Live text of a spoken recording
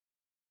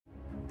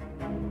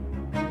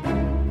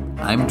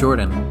I'm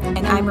Jordan.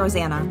 And I'm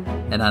Rosanna.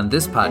 And on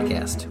this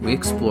podcast, we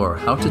explore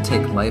how to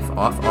take life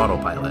off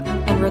autopilot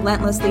and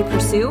relentlessly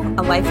pursue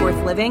a life worth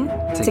living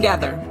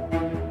together.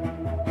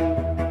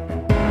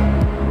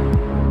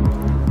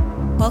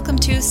 Welcome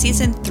to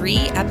Season 3,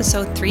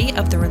 Episode 3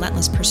 of the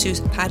Relentless Pursuit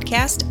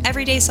podcast,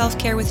 Everyday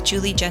Self-Care with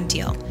Julie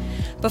Gentile.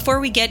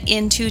 Before we get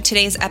into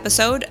today's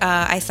episode,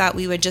 I thought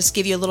we would just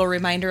give you a little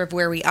reminder of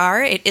where we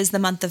are. It is the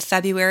month of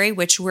February,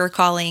 which we're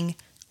calling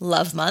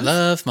Love Month.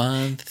 Love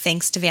Month.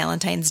 Thanks to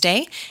Valentine's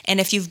Day. And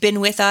if you've been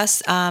with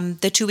us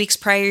the 2 weeks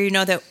prior, you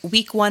know that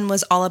week 1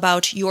 was all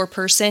about your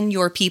person,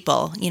 your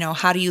people. You know,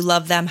 how do you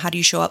love them? How do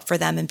you show up for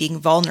them and being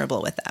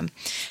vulnerable with them?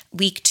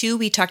 Week 2,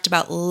 we talked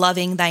about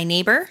loving thy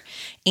neighbor.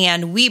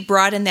 And we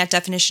broadened that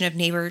definition of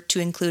neighbor to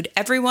include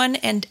everyone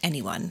and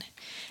anyone.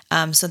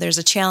 So there's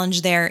a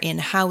challenge there in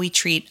how we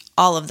treat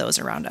all of those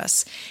around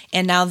us.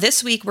 And now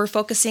this week, we're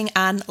focusing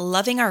on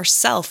loving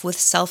ourself with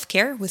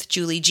self-care with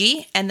Julie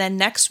G. And then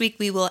next week,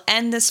 we will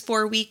end this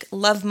 4-week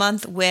love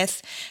month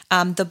with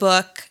the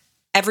book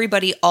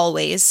Everybody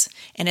Always.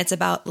 And it's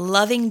about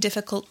loving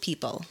difficult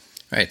people.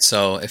 Right,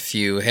 so if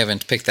you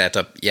haven't picked that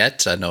up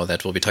yet, know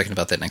that we'll be talking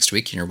about that next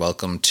week, and you're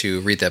welcome to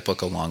read that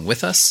book along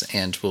with us,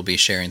 and we'll be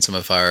sharing some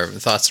of our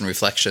thoughts and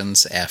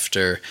reflections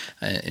after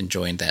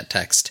enjoying that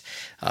text.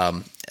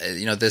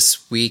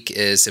 This week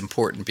is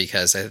important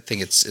because I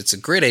think it's a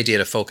great idea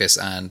to focus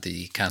on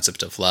the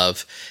concept of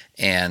love,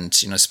 and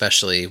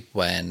especially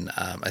when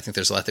I think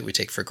there's a lot that we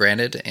take for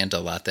granted and a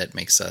lot that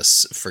makes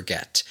us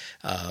forget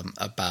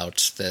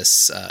about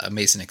this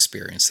amazing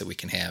experience that we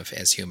can have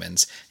as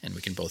humans, and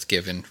we can both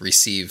give and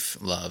receive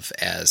love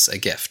as a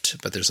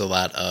gift. But there's a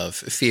lot of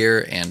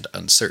fear and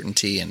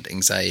uncertainty and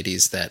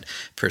anxieties that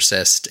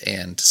persist,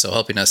 and so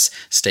helping us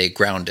stay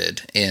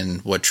grounded in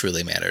what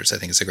truly matters, I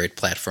think, is a great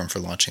platform for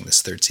launching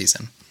this 3rd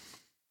season.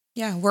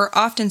 Yeah, we're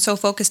often so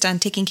focused on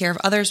taking care of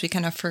others, we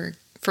kind of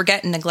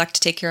forget and neglect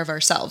to take care of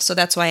ourselves. So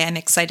that's why I'm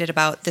excited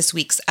about this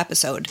week's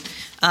episode.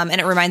 And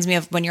it reminds me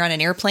of when you're on an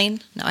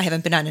airplane. Now, I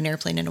haven't been on an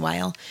airplane in a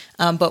while.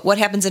 But what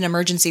happens in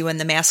emergency when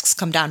the masks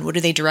come down? What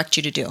do they direct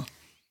you to do?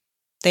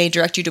 They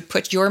direct you to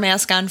put your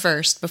mask on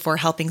first before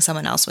helping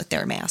someone else with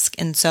their mask.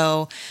 And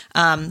so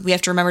we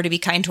have to remember to be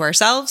kind to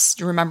ourselves,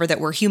 to remember that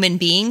we're human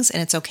beings,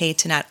 and it's okay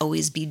to not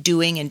always be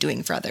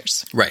doing for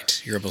others.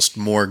 Right. You're almost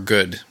more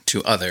good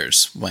to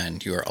others when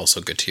you are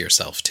also good to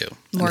yourself, too.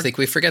 And I think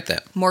we forget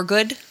that. More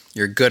good?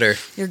 You're gooder.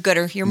 You're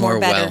gooder. You're more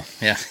better.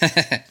 Well.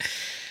 Yeah.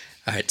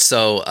 All right,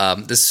 so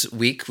this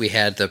week we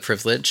had the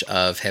privilege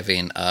of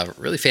having a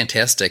really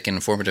fantastic and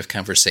informative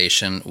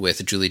conversation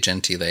with Julie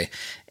Gentile.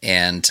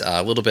 And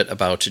a little bit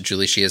about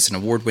Julie. She is an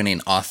award-winning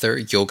author,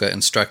 yoga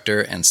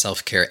instructor, and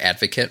self-care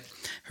advocate.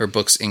 Her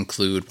books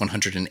include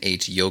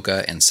 108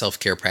 yoga and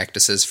self-care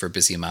practices for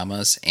busy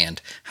mamas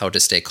and How to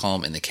Stay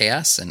Calm in the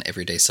Chaos, an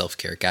everyday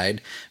self-care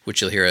guide,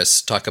 which you'll hear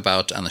us talk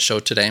about on the show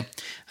today.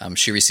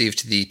 She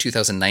received the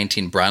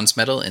 2019 bronze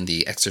medal in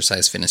the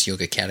Exercise Fitness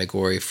Yoga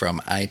category from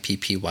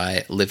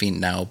IPPY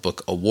Living Now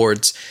Book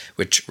Awards,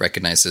 which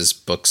recognizes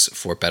books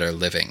for better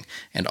living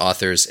and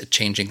authors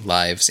changing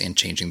lives and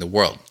changing the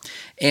world.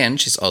 And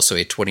she's also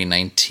a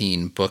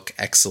 2019 Book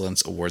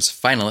Excellence Awards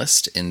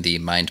finalist in the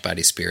Mind,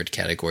 Body, Spirit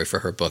category for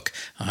her book,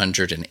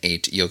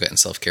 108 Yoga and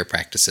Self-Care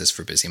Practices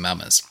for Busy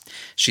Mamas.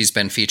 She's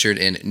been featured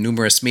in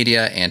numerous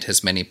media and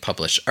has many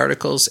published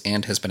articles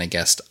and has been a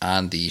guest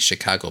on the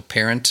Chicago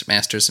Parent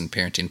Masters in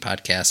Parenting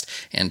podcast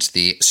and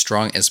the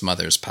Strong as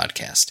Mothers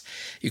podcast.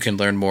 You can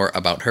learn more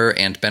about her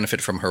and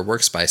benefit from her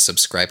works by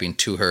subscribing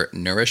to her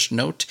Nourish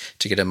Note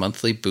to get a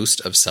monthly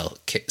boost of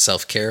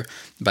self-care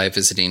by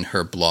visiting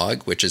her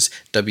blog, which is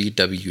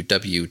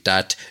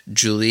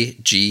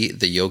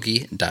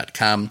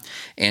www.juliegtheyogi.com.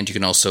 And you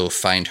can also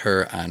find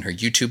her on her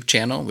YouTube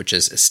channel, which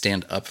is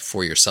Stand Up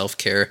for Your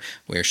Self-Care,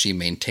 which she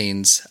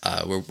maintains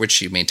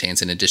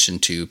in addition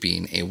to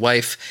being a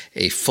wife,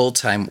 a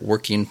full-time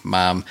working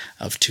mom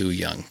of 2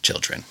 young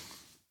children.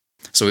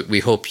 So we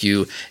hope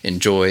you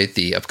enjoy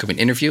the upcoming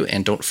interview,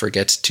 and don't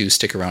forget to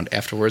stick around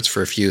afterwards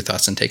for a few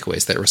thoughts and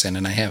takeaways that Rosanna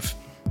and I have.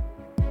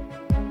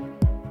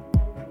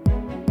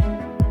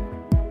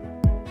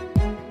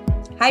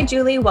 Hi,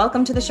 Julie.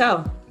 Welcome to the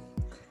show.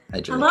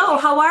 Hi, Julie. Hello.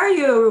 How are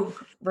you?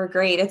 We're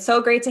great. It's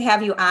so great to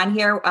have you on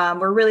here.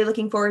 We're really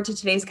looking forward to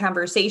today's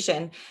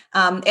conversation.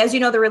 As you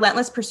know, the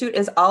Relentless Pursuit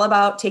is all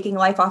about taking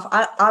life off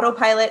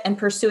autopilot and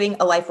pursuing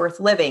a life worth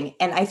living.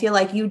 And I feel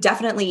like you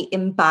definitely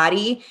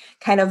embody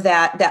kind of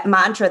that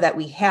mantra that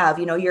we have.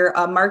 You know, you're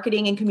a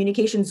marketing and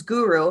communications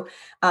guru.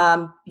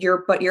 But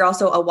you're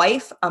also a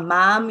wife, a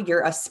mom,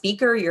 you're a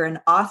speaker, you're an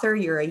author,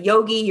 you're a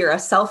yogi, you're a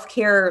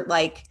self-care,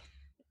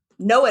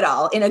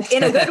 know-it-all in a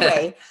good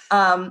way.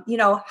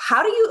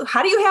 How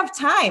do you have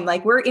time?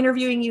 Like, we're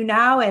interviewing you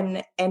now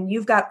and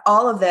you've got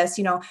all of this,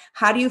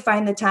 how do you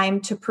find the time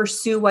to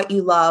pursue what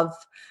you love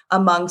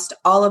amongst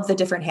all of the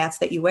different hats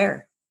that you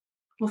wear?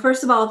 Well,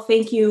 first of all,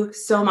 thank you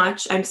so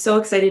much. I'm so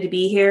excited to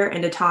be here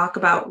and to talk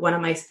about one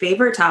of my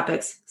favorite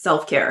topics,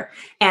 self-care.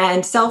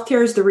 And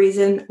self-care is the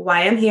reason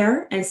why I'm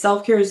here. And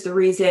self-care is the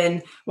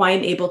reason why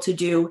I'm able to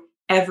do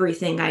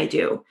everything I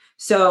do.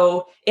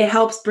 So it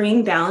helps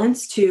bring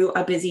balance to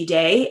a busy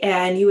day.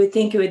 And you would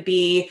think it would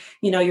be,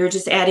 you're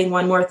just adding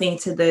one more thing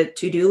to the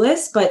to-do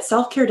list, but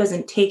self-care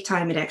doesn't take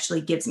time. It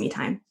actually gives me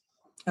time.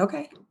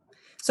 Okay.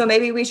 So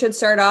maybe we should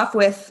start off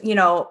with,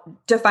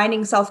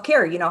 defining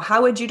self-care.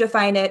 How would you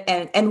define it,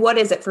 and what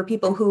is it for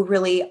people who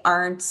really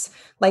aren't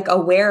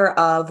aware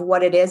of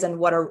what it is and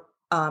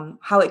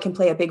how it can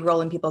play a big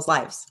role in people's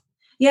lives?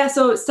 Yeah.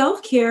 So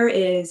self-care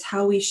is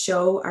how we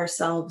show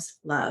ourselves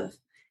love.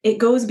 It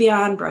goes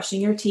beyond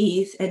brushing your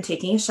teeth and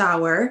taking a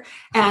shower.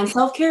 And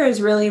self-care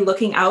is really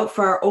looking out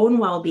for our own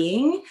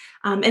well-being.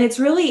 And it's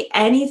really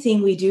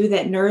anything we do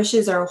that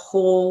nourishes our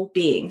whole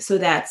being. So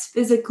that's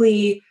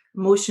physically,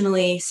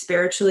 emotionally,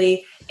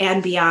 spiritually,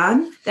 and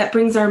beyond. That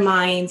brings our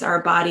minds,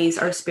 our bodies,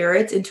 our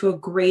spirits into a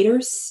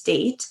greater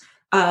state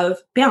of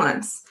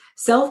balance.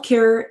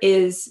 Self-care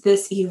is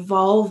this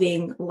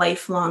evolving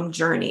lifelong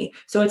journey.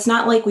 So it's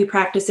not like we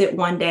practice it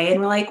one day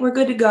and we're like, we're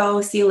good to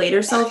go. See you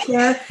later,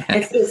 self-care.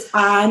 It's this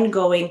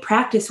ongoing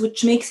practice,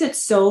 which makes it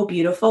so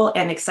beautiful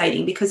and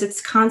exciting because it's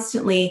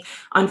constantly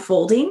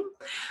unfolding.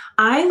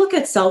 I look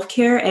at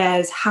self-care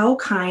as how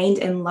kind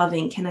and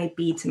loving can I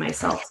be to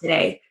myself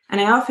today? And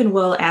I often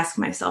will ask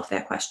myself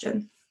that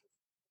question.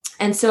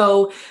 And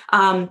so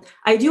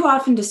I do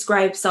often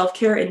describe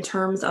self-care in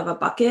terms of a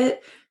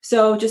bucket.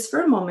 So just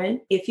for a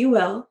moment, if you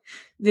will,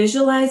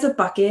 visualize a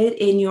bucket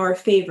in your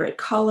favorite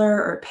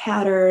color or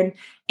pattern.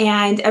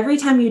 And every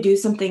time you do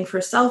something for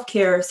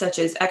self-care, such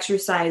as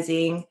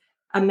exercising,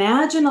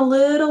 imagine a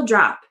little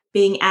drop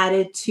being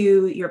added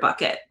to your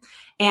bucket.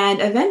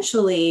 And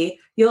eventually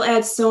you'll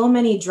add so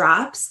many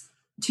drops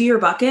to your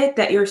bucket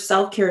that your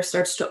self-care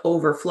starts to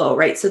overflow,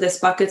 right? So this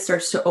bucket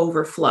starts to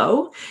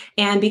overflow.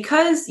 And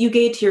because you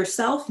gave to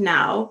yourself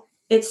now,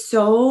 it's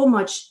so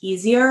much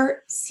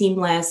easier,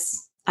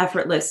 seamless,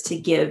 effortless to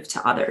give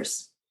to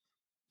others.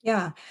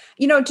 Yeah.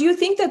 Do you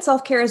think that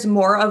self-care is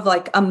more of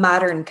a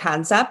modern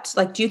concept?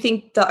 Do you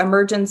think the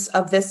emergence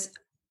of this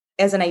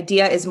as an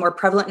idea is more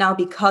prevalent now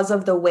because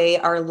of the way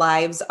our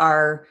lives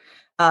are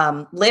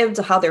lived,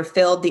 how they're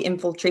filled, the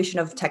infiltration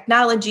of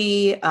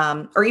technology,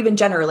 or even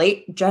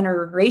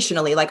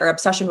generationally, our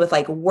obsession with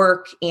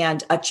work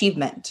and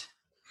achievement?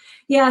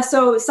 Yeah,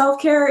 so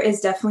self-care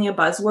is definitely a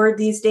buzzword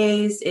these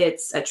days.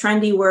 It's a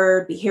trendy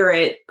word. We hear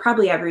it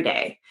probably every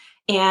day.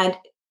 And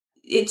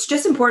it's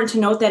just important to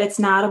note that it's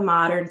not a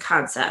modern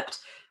concept.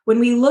 When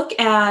we look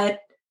at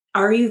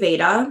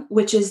Ayurveda,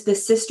 which is the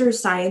sister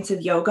science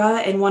of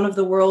yoga and one of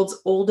the world's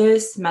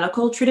oldest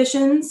medical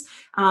traditions,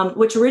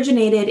 which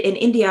originated in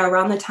India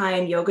around the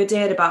time yoga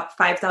did about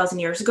 5,000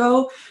 years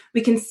ago,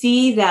 we can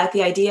see that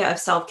the idea of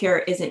self-care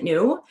isn't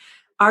new.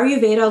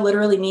 Ayurveda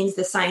literally means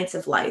the science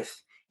of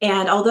life.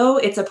 And although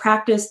it's a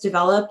practice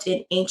developed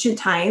in ancient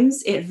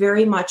times, it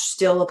very much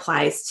still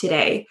applies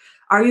today.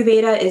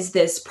 Ayurveda is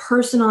this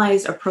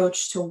personalized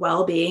approach to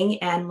well-being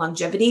and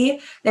longevity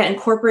that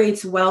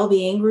incorporates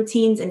well-being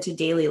routines into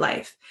daily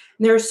life.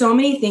 And there are so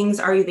many things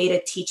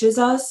Ayurveda teaches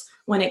us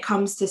when it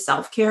comes to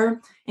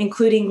self-care,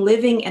 including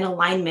living in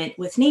alignment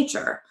with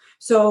nature.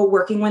 So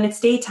working when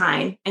it's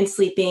daytime and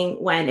sleeping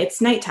when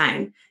it's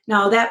nighttime.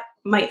 Now that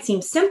might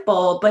seem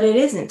simple, but it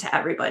isn't to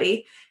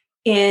everybody.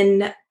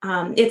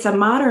 It's a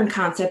modern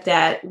concept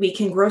that we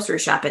can grocery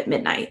shop at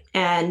midnight,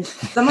 and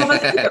some of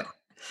us do.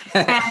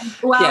 And,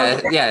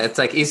 it's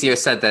easier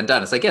said than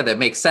done. It's that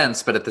makes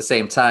sense, but at the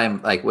same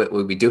time,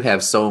 we do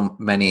have so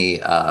many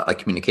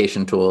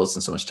communication tools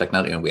and so much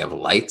technology, and we have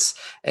lights,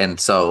 and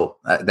so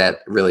that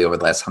really over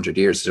the last 100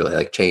 years has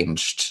really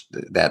changed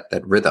that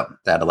rhythm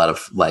that a lot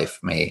of life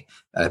may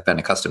have been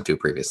accustomed to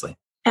previously.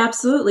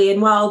 Absolutely.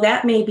 And while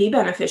that may be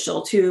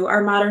beneficial to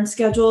our modern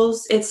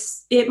schedules,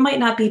 it might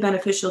not be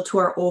beneficial to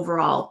our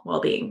overall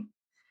well-being.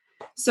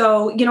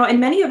 So, and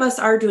many of us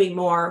are doing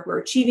more, we're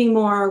achieving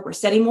more, we're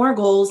setting more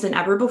goals than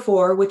ever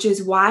before, which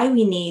is why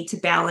we need to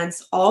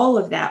balance all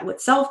of that with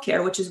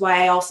self-care, which is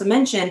why I also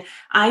mentioned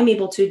I'm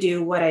able to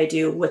do what I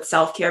do with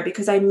self-care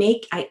because I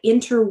weave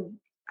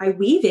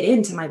it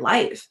into my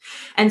life.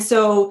 And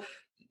so,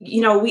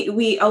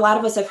 we a lot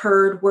of us have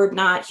heard we're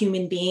not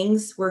human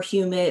beings, we're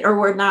human, or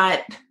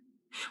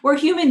we're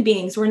human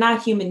beings, we're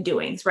not human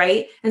doings,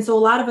 right? And so a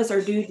lot of us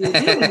are doing.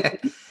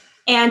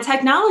 And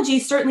technology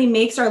certainly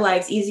makes our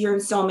lives easier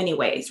in so many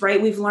ways,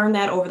 right? We've learned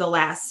that over the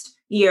last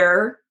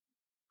year,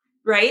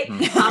 right?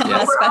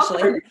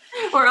 Especially.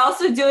 We're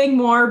also doing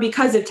more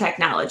because of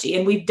technology.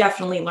 And we've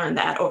definitely learned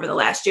that over the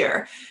last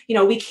year.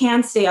 We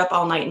can stay up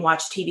all night and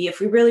watch TV if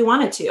we really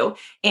wanted to.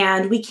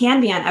 And we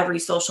can be on every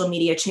social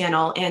media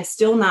channel and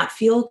still not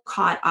feel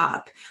caught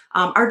up.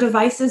 Our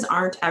devices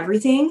aren't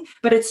everything,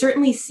 but it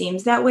certainly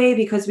seems that way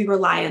because we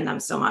rely on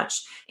them so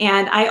much.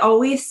 And I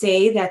always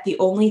say that the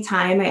only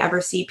time I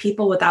ever see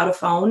people without a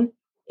phone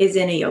is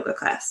in a yoga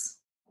class.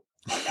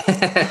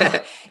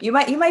 You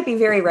might be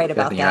very right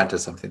about You're that. onto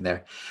something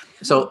there.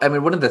 So, I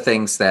mean, one of the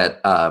things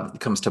that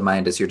comes to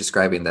mind as you're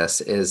describing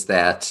this is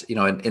that,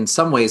 in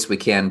some ways we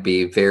can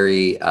be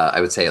very, I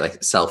would say,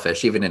 like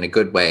selfish, even in a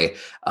good way,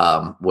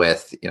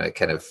 with,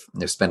 kind of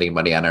spending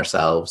money on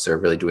ourselves or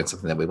really doing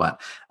something that we want.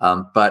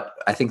 But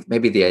I think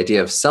maybe the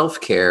idea of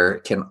self-care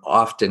can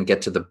often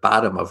get to the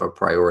bottom of a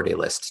priority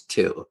list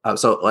too.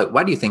 So, like,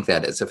 why do you think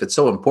that is? If it's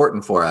so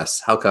important for us,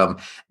 how come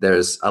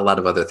there's a lot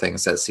of other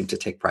things that seem to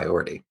take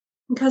priority?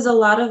 Because a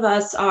lot of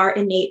us are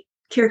innate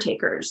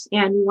caretakers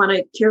and we want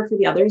to care for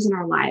the others in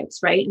our lives,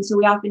 right? And so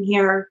we often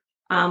hear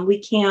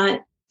we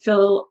can't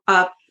fill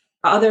up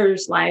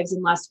others' lives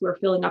unless we're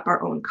filling up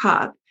our own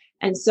cup.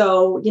 And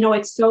so,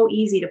 it's so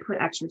easy to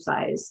put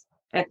exercise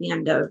at the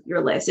end of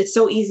your list. It's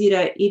so easy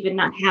to even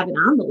not have it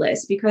on the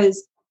list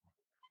because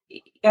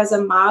as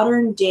a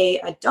modern day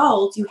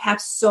adult, you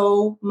have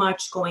so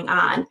much going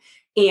on.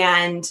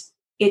 And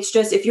it's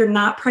just, if you're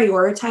not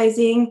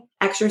prioritizing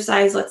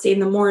exercise, let's say in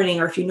the morning,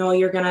 or if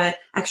you're going to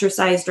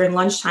exercise during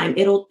lunchtime,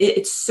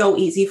 it's so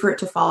easy for it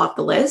to fall off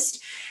the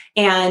list.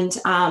 And,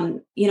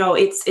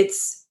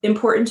 it's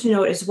important to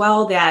note as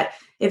well that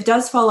if it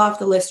does fall off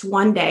the list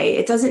one day,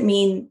 it doesn't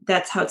mean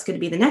that's how it's going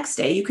to be the next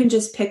day. You can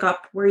just pick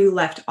up where you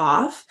left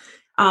off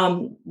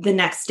the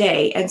next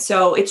day. And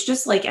so it's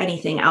just like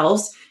anything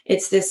else.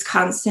 It's this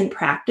constant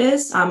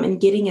practice and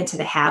getting into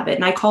the habit.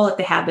 And I call it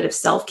the habit of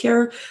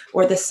self-care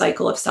or the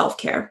cycle of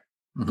self-care.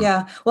 Mm-hmm.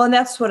 Yeah. Well, and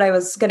that's what I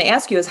was going to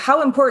ask you is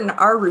how important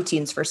are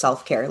routines for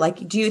self-care?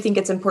 Like, do you think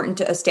it's important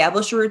to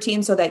establish a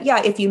routine so that,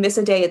 if you miss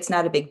a day, it's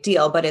not a big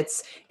deal, but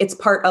it's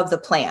part of the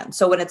plan.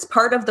 So when it's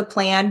part of the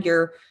plan,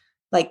 you're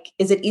like,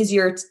 is it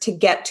easier to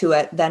get to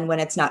it than when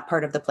it's not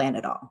part of the plan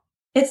at all?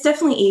 It's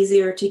definitely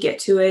easier to get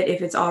to it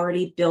if it's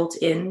already built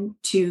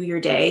into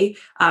your day.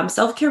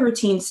 Self-care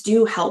routines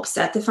do help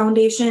set the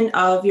foundation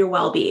of your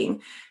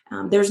well-being.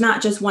 There's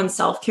not just one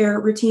self-care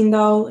routine,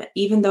 though,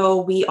 even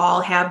though we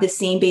all have the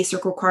same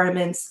basic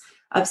requirements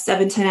of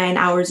 7 to 9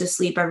 hours of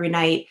sleep every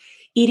night,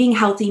 eating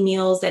healthy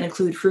meals that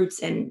include fruits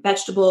and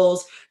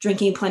vegetables,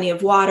 drinking plenty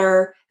of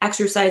water,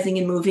 exercising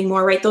and moving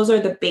more, right? Those are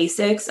the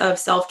basics of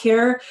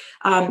self-care.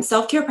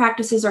 Self-care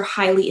practices are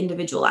highly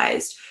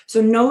individualized.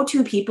 So no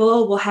two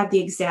people will have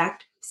the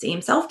exact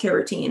same self-care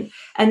routine.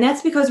 And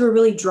that's because we're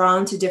really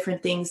drawn to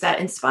different things that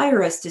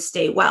inspire us to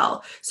stay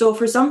well. So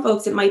for some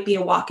folks, it might be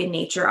a walk in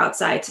nature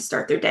outside to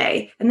start their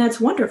day. And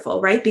that's wonderful,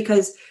 right?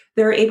 Because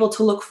they're able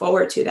to look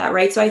forward to that,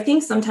 right? So I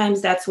think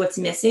sometimes that's what's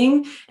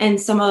missing.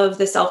 And some of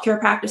the self-care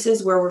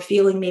practices where we're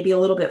feeling maybe a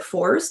little bit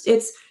forced,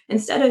 it's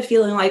instead of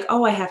feeling like,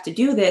 oh, I have to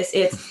do this,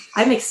 it's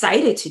I'm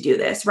excited to do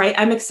this, right?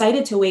 I'm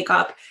excited to wake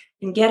up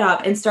and get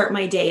up and start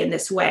my day in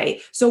this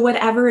way. So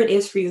whatever it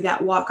is for you,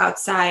 that walk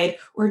outside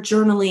or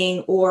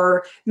journaling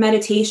or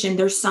meditation,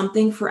 there's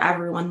something for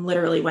everyone,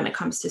 literally, when it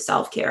comes to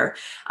self-care.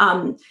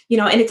 And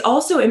it's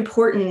also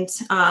important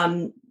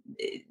to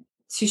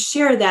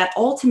share that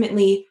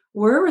ultimately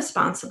we're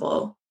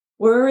responsible.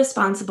 We're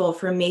responsible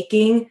for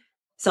making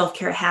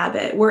self-care a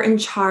habit. We're in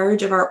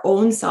charge of our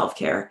own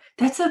self-care.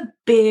 That's a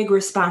big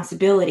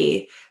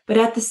responsibility, but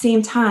at the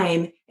same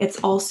time, it's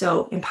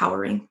also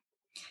empowering.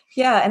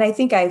 Yeah. And I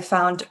think I've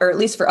found, or at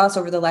least for us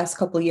over the last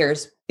couple of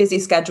years, busy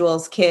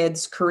schedules,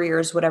 kids,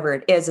 careers, whatever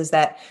it is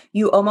that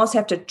you almost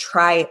have to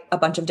try a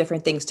bunch of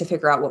different things to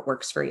figure out what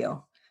works for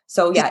you.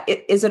 So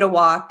is it a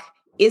walk?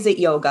 Is it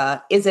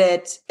yoga? Is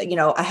it,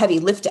 a heavy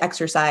lift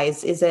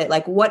exercise? Is it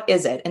like, what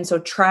is it? And so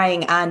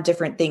trying on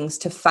different things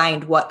to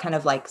find what kind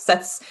of like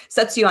sets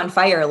you on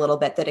fire a little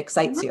bit that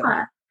excites you.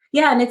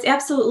 Yeah. And it's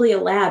absolutely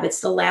a lab.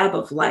 It's the lab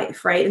of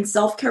life, right? And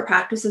self-care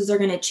practices are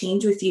going to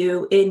change with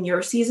you in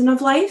your season of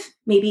life,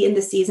 maybe in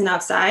the season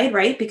outside,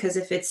 right? Because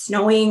if it's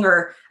snowing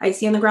or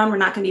icy on the ground, we're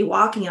not going to be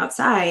walking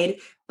outside,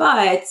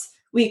 but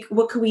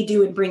what could we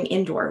do and bring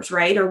indoors,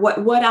 right? Or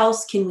what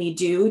else can we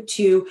do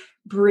to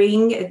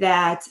bring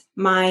that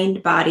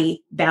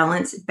mind-body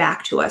balance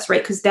back to us,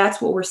 right? Because that's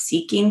what we're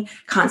seeking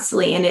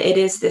constantly. And it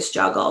is this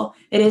juggle.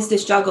 It is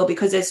this juggle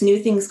because as new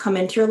things come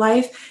into your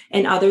life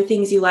and other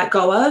things you let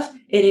go of,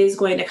 it is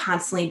going to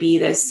constantly be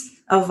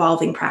this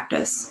evolving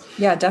practice.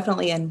 Yeah,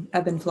 definitely an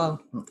ebb and flow.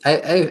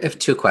 I have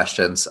two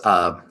questions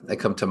that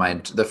come to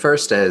mind. The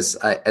first is,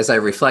 as I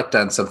reflect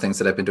on some things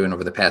that I've been doing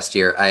over the past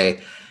year,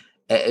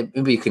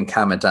 maybe you can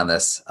comment on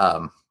this.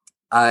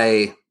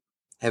 I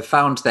have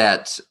found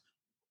that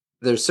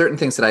there's certain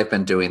things that I've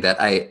been doing that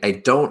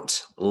I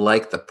don't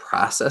like the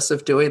process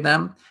of doing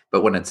them,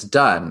 but when it's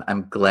done,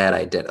 I'm glad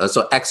I did.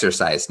 So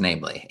exercise,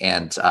 namely.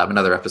 And in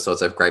other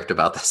episodes, I've griped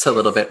about this a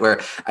little bit, where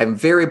I'm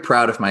very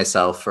proud of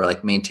myself for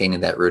like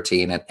maintaining that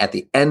routine. And at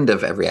the end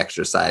of every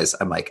exercise,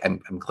 I'm like, I'm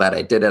glad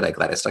I did it. I'm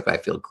glad I stuck. I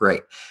feel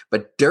great.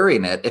 But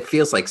during it, it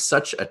feels like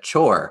such a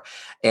chore.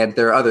 And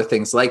there are other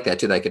things like that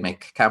too that I can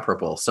make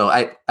comparable. So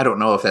I don't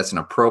know if that's an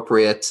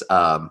appropriate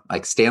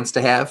like stance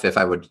to have, if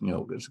I would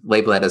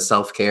label that as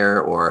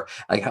self-care, or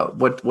like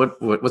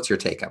what's your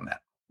take on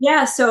that?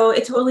 Yeah, so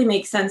it totally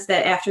makes sense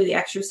that after the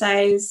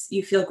exercise,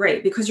 you feel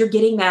great because you're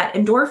getting that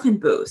endorphin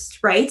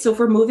boost, right? So if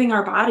we're moving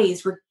our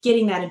bodies, we're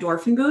getting that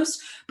endorphin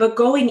boost. But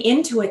going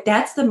into it,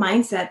 that's the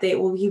mindset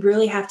that we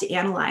really have to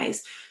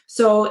analyze.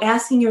 So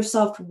asking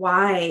yourself,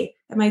 why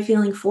am I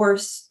feeling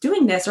forced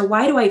doing this? Or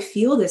why do I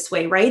feel this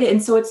way? Right.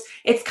 And so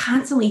it's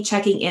constantly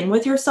checking in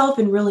with yourself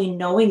and really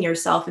knowing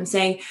yourself and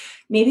saying,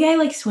 maybe I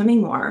like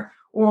swimming more.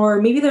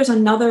 Or maybe there's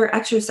another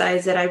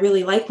exercise that I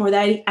really like more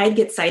that I'd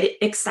get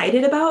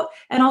excited about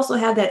and also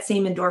have that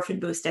same endorphin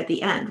boost at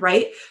the end,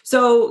 right?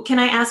 So can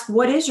I ask,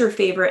 what are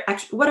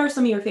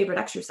some of your favorite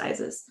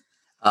exercises?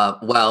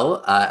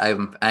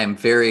 I'm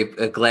very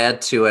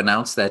glad to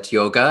announce that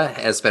yoga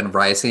has been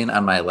rising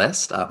on my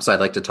list. So I'd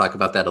like to talk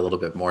about that a little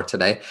bit more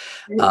today.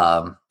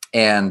 I've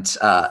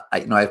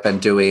been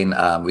doing,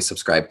 we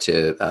subscribe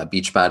to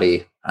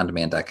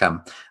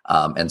beachbodyondemand.com.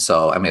 And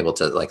so I'm able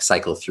to like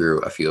cycle through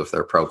a few of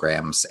their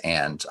programs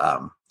and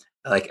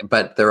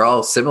but they're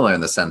all similar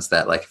in the sense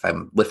that like if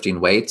I'm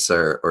lifting weights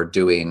or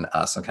doing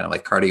some kind of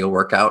like cardio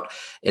workout,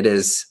 it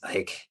is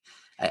like,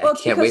 Well,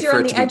 it's because you're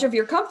on the edge of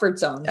your comfort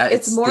zone.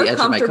 It's more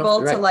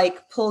comfortable to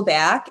like pull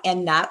back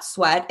and not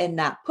sweat and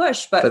not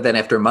push. But then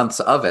after months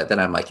of it, then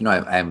I'm like,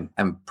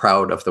 I'm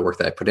proud of the work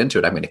that I put into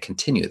it. I'm going to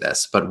continue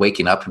this. But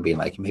waking up and being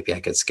like, maybe I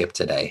could skip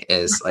today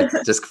is like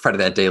just part of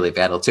that daily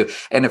battle too.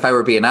 And if I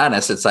were being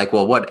honest, it's like,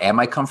 well, what am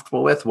I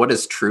comfortable with? What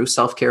is true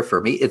self-care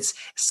for me? It's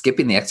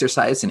skipping the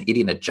exercise and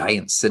eating a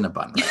giant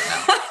Cinnabon right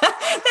now.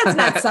 That's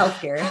not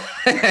self-care.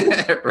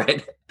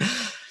 Right.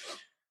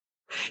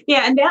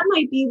 Yeah. And that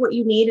might be what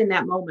you need in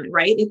that moment,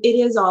 right? It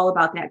is all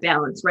about that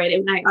balance, right?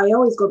 And I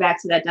always go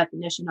back to that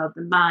definition of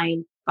the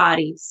mind,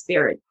 body,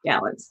 spirit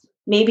balance.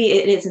 Maybe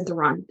it isn't the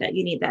run that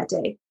you need that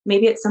day.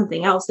 Maybe it's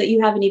something else that you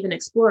haven't even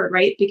explored,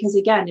 right? Because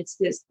again,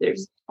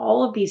 there's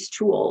all of these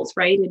tools,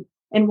 right?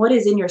 And what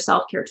is in your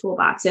self-care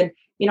toolbox? And,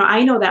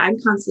 I know that I'm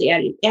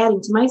constantly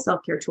adding to my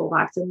self-care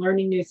toolbox and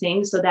learning new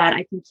things so that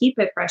I can keep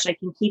it fresh. I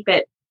can keep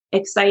it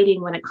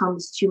exciting when it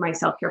comes to my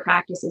self-care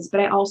practices.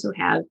 But I also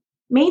have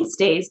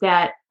mainstays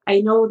that I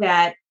know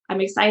that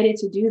I'm excited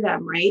to do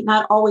them, right?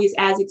 Not always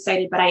as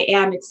excited, but I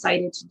am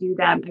excited to do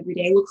them every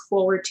day. I look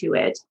forward to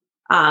it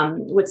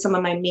with some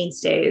of my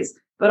mainstays.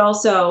 But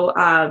also,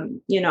 I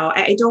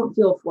don't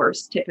feel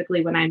forced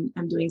typically when I'm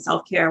doing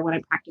self-care, when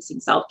I'm practicing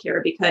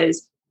self-care,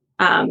 because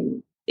I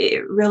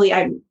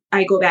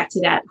go back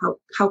to that,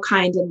 how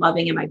kind and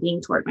loving am I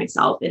being toward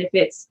myself? And if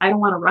it's, I don't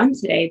want to run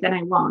today, then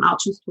I won't. I'll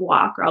choose to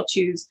walk or I'll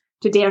choose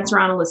to dance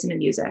around and listen to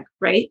music,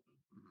 right?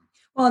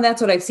 Well, and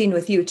that's what I've seen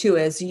with you too,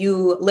 is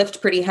you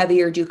lift pretty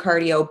heavy or do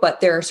cardio,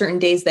 but there are certain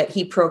days that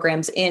he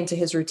programs into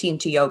his routine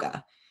to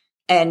yoga.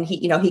 And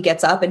he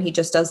gets up and he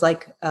just does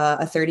like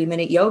a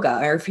 30-minute yoga,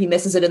 or if he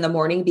misses it in the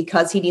morning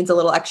because he needs a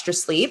little extra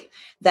sleep,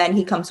 then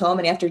he comes home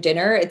and after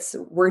dinner,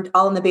 we're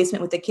all in the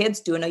basement with the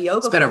kids doing a yoga.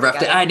 It's been a rough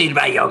day. I need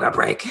my yoga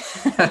break.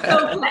 So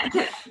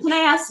can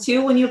I ask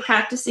too, when you're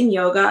practicing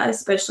yoga,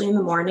 especially in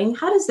the morning,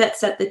 how does that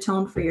set the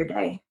tone for your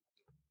day?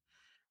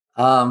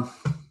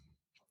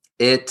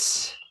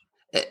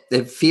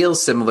 It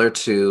feels similar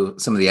to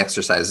some of the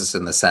exercises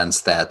in the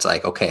sense that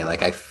like, okay,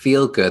 like I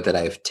feel good that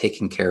I've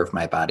taken care of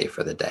my body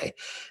for the day.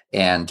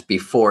 And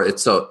before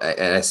it's so, I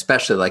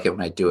especially like it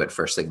when I do it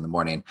first thing in the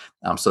morning.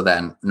 So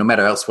then no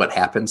matter else what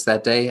happens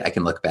that day, I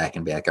can look back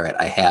and be like, all right,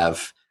 I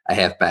have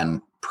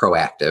been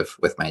proactive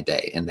with my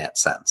day in that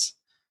sense.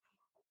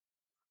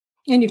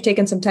 And you've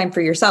taken some time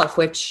for yourself,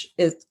 which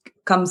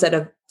comes at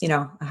a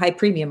high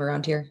premium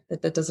around here.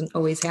 That doesn't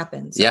always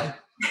happen. So. Yeah.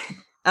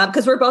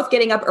 Because we're both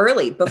getting up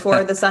early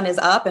before the sun is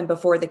up and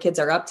before the kids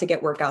are up to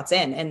get workouts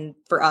in. And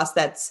for us,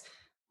 that's,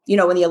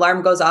 when the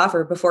alarm goes off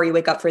or before you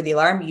wake up for the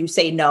alarm, you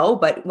say no.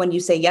 But when you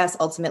say yes,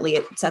 ultimately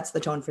it sets the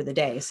tone for the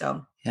day.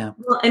 So, yeah.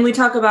 Well, and we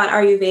talk about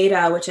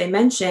Ayurveda, which I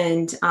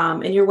mentioned,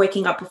 and you're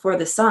waking up before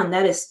the sun.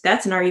 That's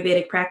an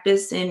Ayurvedic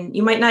practice. And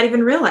you might not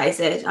even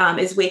realize it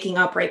is waking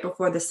up right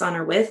before the sun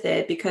or with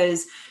it,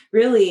 because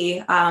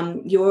really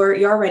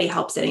you're already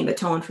help setting the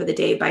tone for the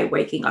day by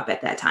waking up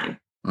at that time.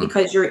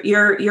 Because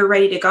you're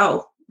ready to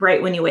go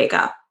right when you wake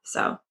up.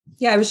 So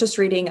yeah, I was just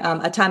reading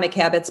Atomic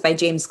Habits by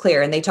James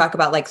Clear, and they talk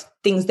about like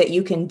things that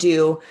you can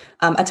do,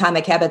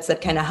 atomic habits that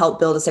kind of help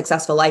build a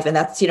successful life. And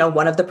that's,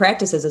 one of the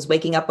practices is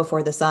waking up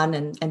before the sun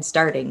and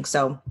starting.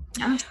 So,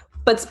 yeah.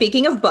 But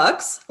speaking of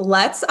books,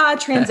 let's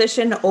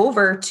transition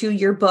over to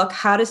your book,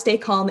 How to Stay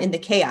Calm in the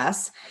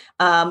Chaos,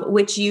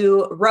 which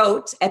you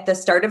wrote at the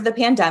start of the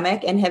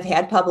pandemic and have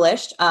had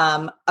published.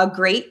 A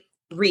great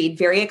read,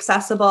 very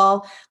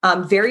accessible,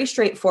 very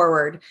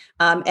straightforward.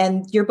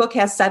 And your book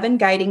has 7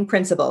 guiding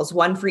principles,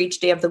 one for each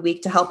day of the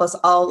week, to help us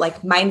all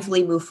like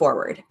mindfully move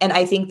forward. And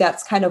I think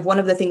that's kind of one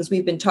of the things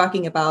we've been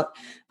talking about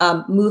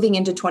moving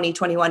into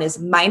 2021 is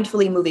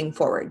mindfully moving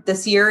forward.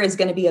 This year is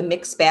going to be a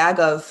mixed bag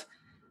of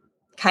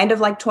kind of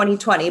like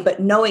 2020, but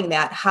knowing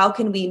that, how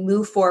can we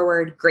move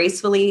forward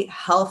gracefully,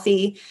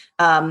 healthy,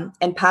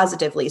 and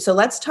positively? So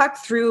let's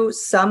talk through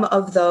some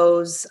of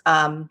those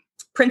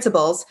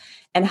principles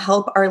and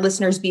help our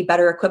listeners be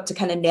better equipped to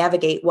kind of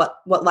navigate what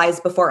lies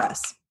before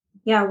us.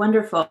 Yeah,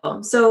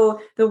 wonderful.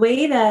 So the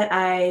way that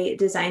I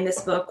designed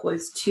this book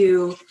was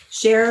to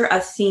share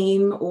a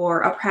theme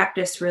or a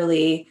practice,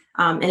 really,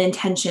 an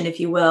intention, if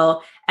you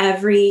will,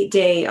 every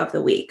day of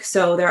the week.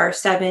 So there are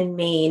 7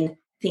 main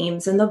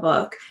themes in the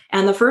book.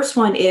 And the first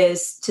one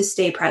is to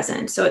stay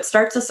present. So it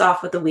starts us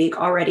off with the week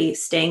already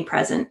staying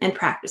present and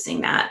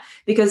practicing that,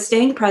 because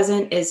staying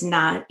present is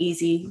not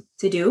easy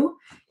to do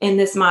in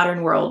this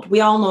modern world.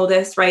 We all know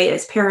this, right?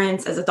 As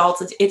parents, as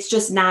adults, it's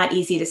just not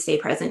easy to stay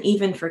present,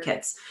 even for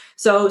kids.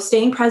 So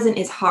staying present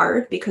is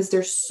hard because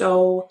there's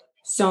so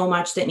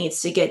much that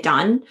needs to get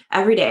done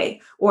every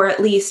day, or at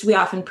least we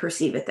often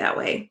perceive it that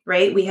way,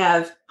 right? We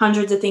have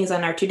hundreds of things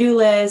on our to-do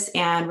list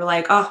and we're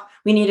like, oh,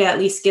 we need to at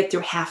least get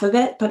through half of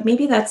it, but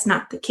maybe that's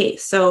not the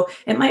case. So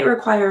it might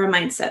require a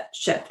mindset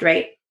shift,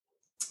 right?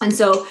 And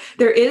so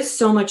there is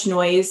so much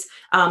noise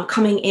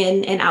coming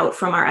in and out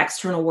from our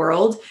external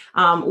world.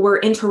 We're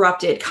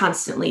interrupted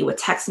constantly with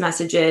text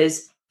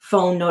messages,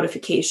 phone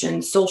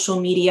notifications, social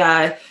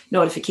media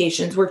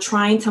notifications. We're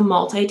trying to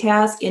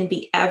multitask and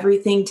be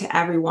everything to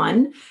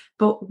everyone,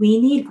 but we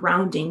need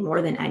grounding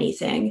more than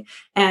anything.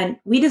 And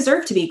we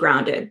deserve to be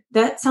grounded.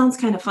 That sounds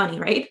kind of funny,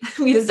 right?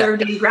 We deserve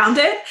to be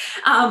grounded.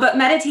 But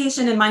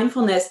meditation and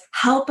mindfulness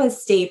help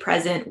us stay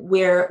present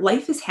where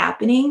life is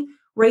happening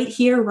right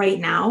here, right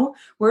now.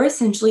 We're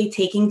essentially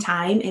taking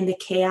time in the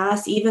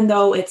chaos, even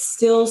though it's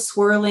still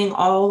swirling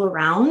all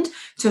around,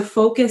 to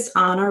focus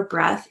on our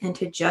breath and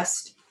to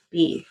just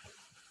be.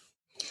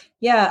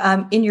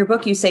 Yeah. In your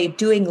book, you say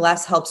doing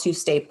less helps you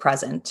stay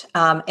present.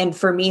 And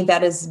for me,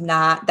 that's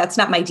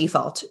not my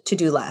default to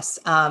do less.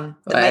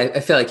 I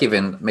feel like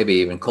maybe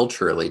even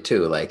culturally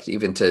too, like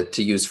even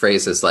to use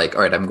phrases like,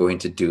 all right, I'm going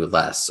to do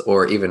less,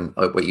 or even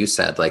what you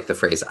said, like the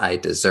phrase I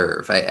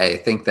deserve. I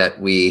think that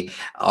we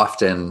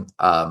often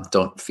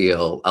don't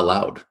feel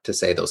allowed to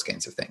say those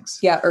kinds of things.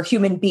 Yeah. Or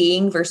human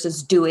being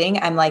versus doing.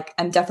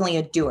 I'm definitely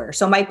a doer.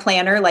 So my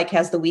planner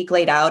has the week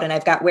laid out and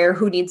I've got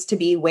who needs to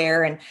be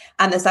where. And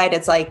on the side,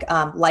 it's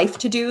life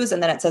to do's,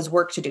 and then it says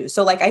work to do.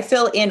 So I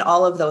fill in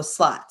all of those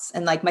slots,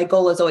 and my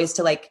goal is always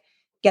to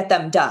get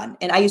them done.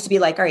 And I used to be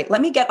like, all right,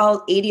 let me get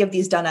all 80 of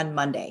these done on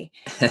Monday.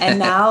 And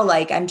now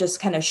I'm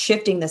just kind of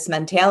shifting this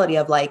mentality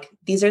of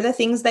these are the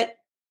things that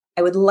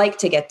I would like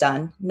to get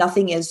done.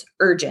 Nothing is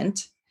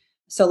urgent.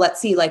 So let's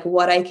see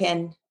what I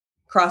can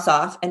cross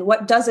off, and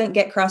what doesn't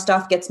get crossed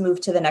off gets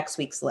moved to the next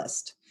week's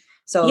list.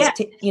 So, yeah.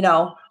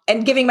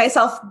 And giving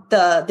myself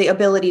the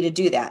ability to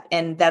do that.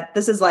 And that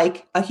this is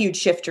a huge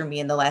shift for me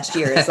in the last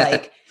year.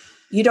 It's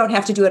you don't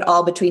have to do it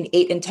all between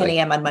 8 and 10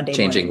 a.m. on Monday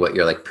changing morning. what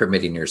you're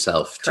permitting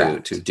yourself to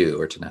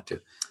do or to not do.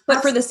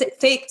 But for the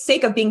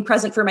sake of being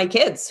present for my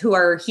kids who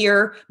are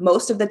here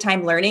most of the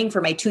time learning,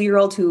 for my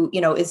 2-year-old who,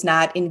 is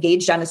not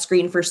engaged on a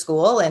screen for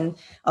school, and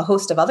a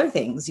host of other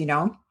things,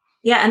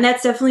 Yeah. And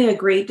that's definitely a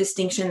great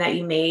distinction that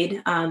you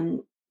made. I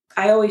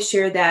always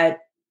share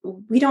that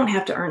we don't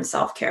have to earn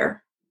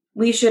self-care.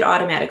 We should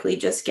automatically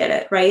just get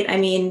it, right? I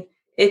mean,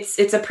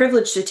 it's a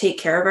privilege to take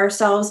care of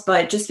ourselves,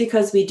 but just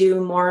because we do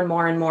more and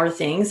more and more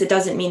things, it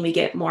doesn't mean we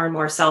get more and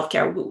more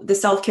self-care. The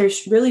self-care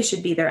really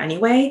should be there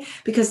anyway,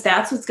 because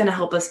that's what's going to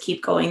help us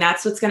keep going.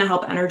 That's what's going to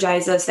help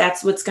energize us.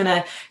 That's what's going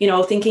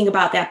to, thinking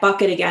about that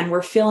bucket again,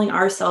 we're filling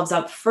ourselves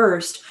up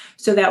first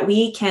so that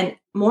we can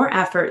more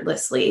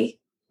effortlessly,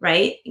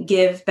 right,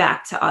 give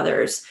back to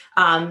others,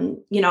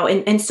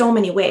 in so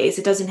many ways.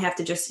 It doesn't have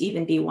to just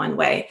even be one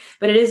way,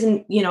 but it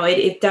isn't,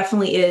 it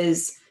definitely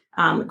is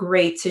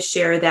great to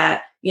share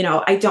that,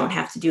 I don't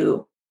have to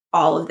do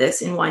all of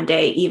this in one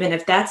day, even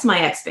if that's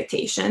my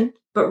expectation.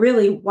 But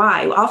really,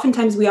 why?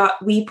 Oftentimes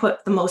we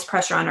put the most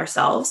pressure on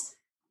ourselves,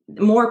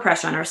 more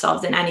pressure on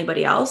ourselves than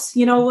anybody else,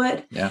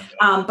 Yeah.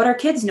 But our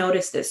kids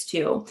notice this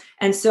too.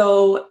 And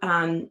so,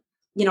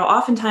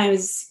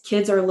 oftentimes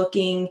kids are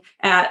looking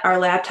at our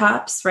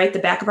laptops, right? The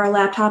back of our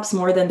laptops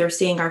more than they're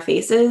seeing our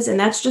faces. And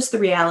that's just the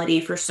reality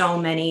for so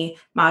many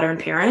modern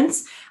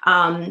parents.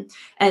 And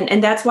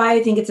that's why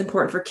I think it's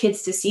important for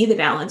kids to see the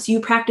balance. You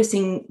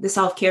practicing the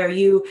self-care,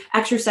 you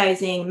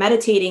exercising,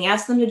 meditating,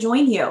 ask them to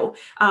join you,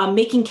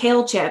 making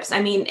kale chips.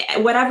 I mean,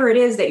 whatever it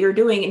is that you're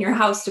doing in your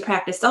house to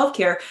practice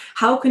self-care,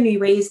 how can we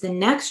raise the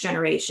next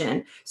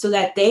generation so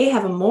that they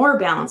have a more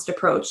balanced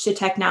approach to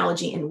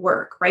technology and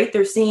work, right?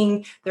 They're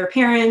seeing their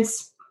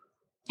parents,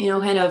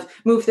 kind of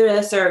move through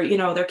this, or,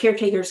 their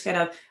caretakers kind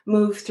of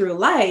move through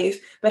life,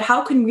 but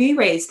how can we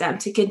raise them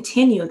to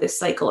continue this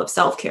cycle of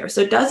self-care? So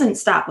it doesn't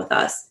stop with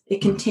us.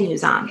 It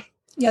continues on.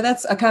 Yeah,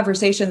 that's a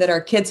conversation that our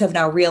kids have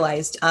now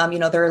realized.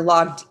 They're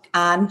logged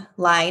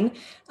online,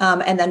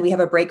 and then we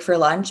have a break for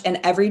lunch, and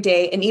every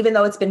day, and even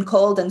though it's been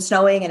cold and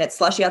snowing and it's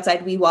slushy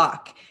outside, we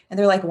walk. And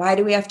they're like, why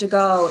do we have to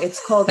go?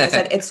 It's cold. And I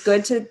said, it's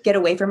good to get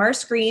away from our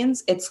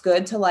screens. It's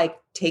good to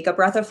take a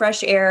breath of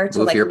fresh air,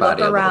 to look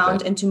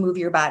around and to move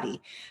your body.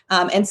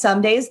 And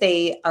some days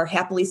they are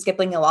happily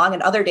skipping along,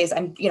 and other days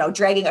I'm,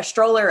 dragging a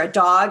stroller, a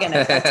dog, and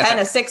a 10,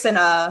 a 6, and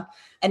a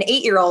an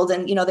 8-year-old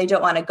and, they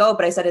don't want to go.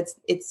 But I said,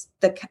 it's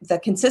the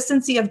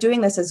consistency of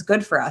doing this is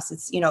good for us.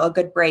 It's, a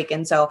good break.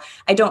 And so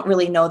I don't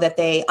really know that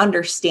they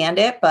understand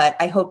it, but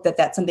I hope that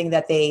that's something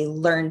that they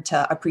learn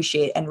to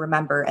appreciate and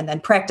remember and then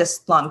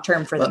practice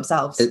long-term for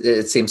themselves.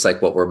 It seems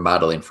like what we're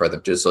modeling for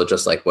them,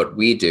 just like what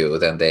we do,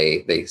 then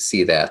they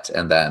see that.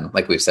 And then,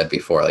 like we've said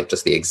before, like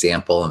just the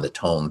example and the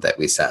tone that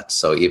we set.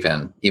 So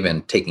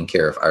even taking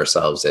care of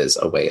ourselves is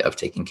a way of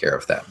taking care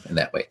of them in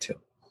that way too.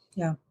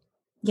 Yeah.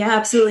 Yeah,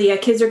 absolutely. Yeah,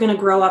 kids are going to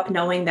grow up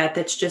knowing that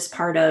that's just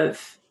part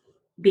of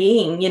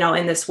being,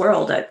 in this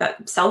world,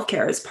 that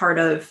self-care is part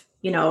of,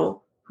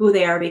 who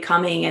they are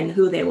becoming and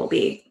who they will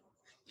be.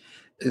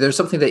 There's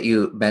something that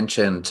you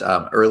mentioned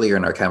earlier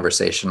in our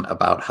conversation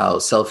about how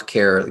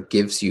self-care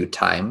gives you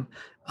time.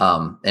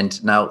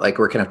 And now, like,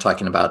 we're kind of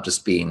talking about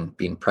just being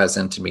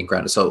present and being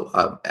grounded. So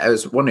I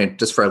was wondering,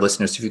 just for our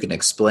listeners, if you can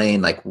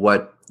explain like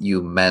what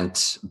you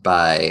meant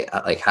by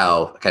like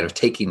how kind of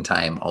taking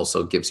time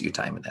also gives you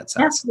time in that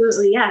sense.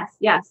 Absolutely.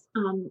 Yes.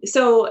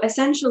 So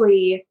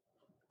essentially,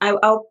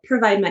 I'll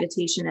provide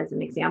meditation as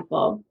an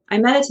example. I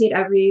meditate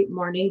every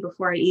morning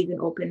before I even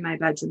open my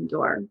bedroom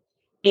door.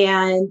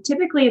 And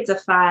typically it's a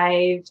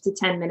 5 to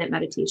 10 minute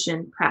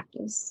meditation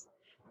practice.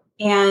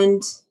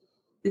 And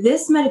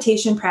this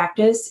meditation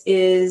practice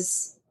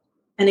is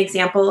an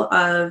example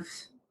of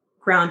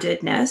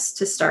groundedness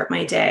to start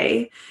my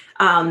day.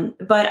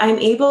 But I'm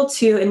able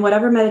to, in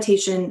whatever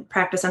meditation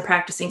practice I'm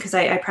practicing, because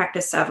I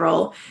practice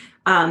several,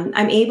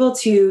 I'm able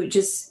to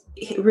just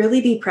really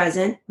be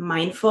present,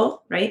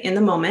 mindful, right, in the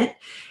moment.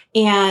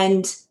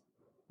 And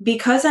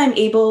because I'm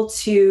able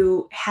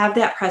to have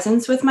that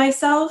presence with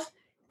myself,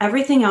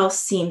 everything else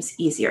seems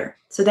easier.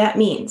 So that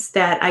means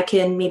that I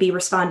can maybe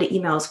respond to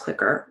emails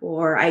quicker,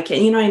 or I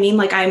can, you know what I mean?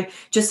 Like I'm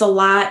just a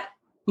lot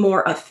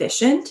more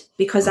efficient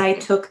because I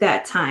took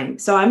that time.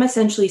 So I'm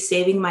essentially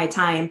saving my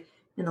time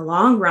in the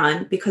long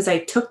run because I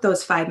took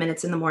those 5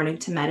 minutes in the morning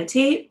to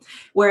meditate.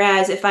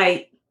 Whereas if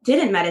I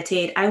didn't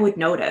meditate, I would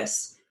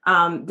notice.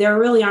 There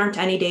really aren't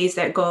any days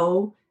that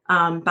go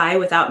by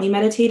without me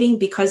meditating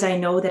because I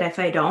know that if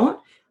I don't,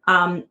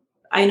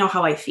 I know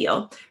how I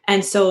feel.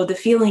 And so the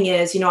feeling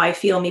is, I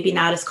feel maybe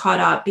not as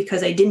caught up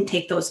because I didn't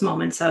take those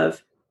moments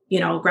of,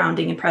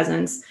 grounding and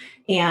presence.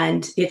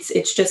 And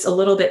it's just a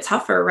little bit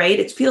tougher, right?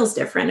 It feels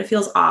different. It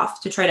feels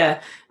off to try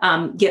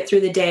to get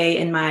through the day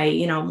in my,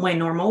 my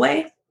normal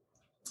way.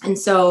 And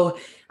so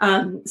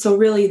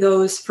really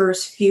those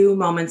first few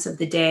moments of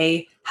the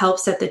day help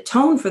set the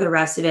tone for the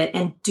rest of it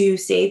and do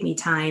save me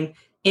time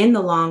in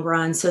the long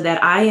run so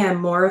that I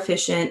am more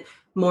efficient,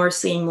 more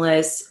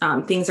seamless.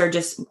 Things are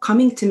just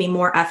coming to me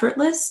more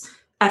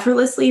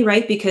effortlessly,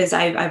 right? Because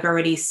I've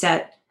already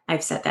set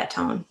that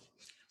tone.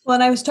 Well,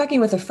 and I was talking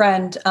with a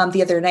friend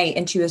the other night,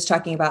 and she was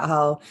talking about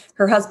how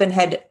her husband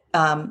had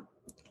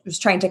was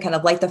trying to kind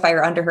of light the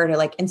fire under her to,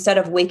 like, instead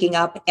of waking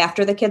up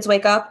after the kids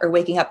wake up or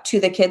waking up to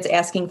the kids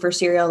asking for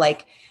cereal,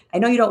 like, I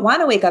know you don't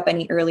want to wake up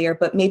any earlier,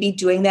 but maybe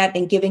doing that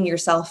and giving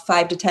yourself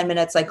 5 to 10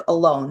 minutes, like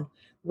alone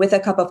with a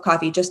cup of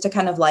coffee, just to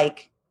kind of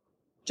like,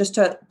 just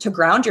to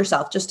ground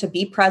yourself, just to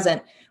be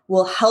present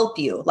will help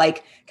you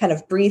like kind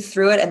of breathe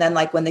through it. And then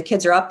like when the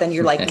kids are up, then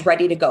you're like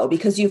ready to go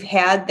because you've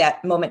had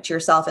that moment to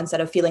yourself instead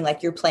of feeling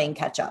like you're playing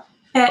catch up.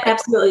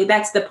 Absolutely.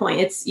 That's the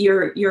point. It's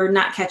you're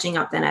not catching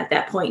up then at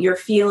that point. You're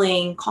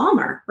feeling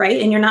calmer, right?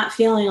 And you're not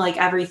feeling like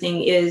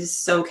everything is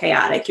so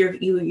chaotic.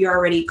 You're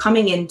already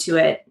coming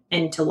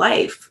into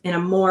life in a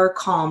more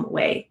calm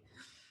way.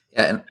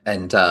 Yeah,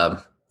 and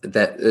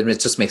that it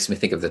just makes me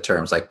think of the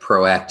terms like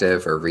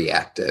proactive or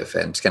reactive,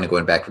 and kind of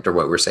going back to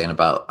what we were saying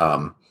about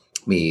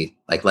me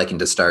like liking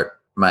to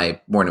start my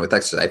morning with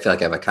exercise. I feel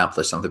like I've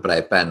accomplished something, but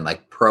I've been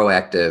like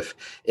proactive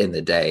in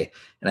the day.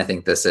 And I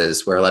think this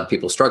is where a lot of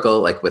people struggle,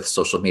 like with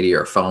social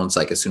media or phones.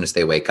 Like as soon as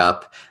they wake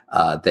up,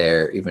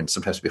 they're even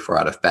sometimes before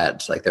out of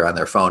bed, like they're on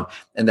their phone.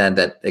 And then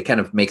that it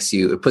kind of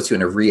it puts you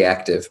in a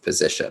reactive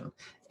position.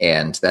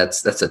 And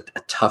that's a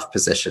tough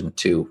position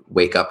to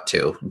wake up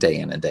to day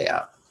in and day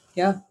out.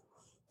 Yeah.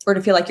 Or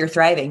to feel like you're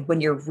thriving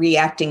when you're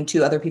reacting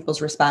to other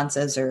people's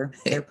responses or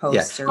their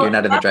posts. Yeah, you're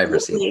not in the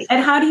driver's seat.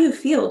 And how do you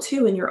feel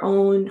too in your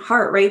own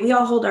heart, right? We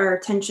all hold our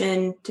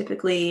attention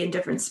typically in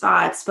different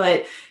spots,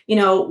 but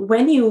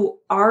when you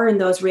are in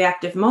those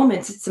reactive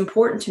moments, it's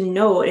important to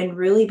note and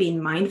really be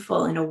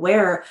mindful and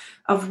aware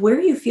of where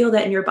you feel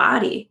that in your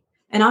body.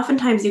 And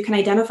oftentimes you can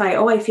identify,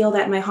 oh, I feel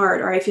that in my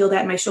heart, or I feel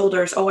that in my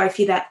shoulders. Oh, I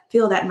feel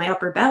that in my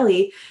upper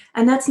belly.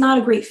 And that's not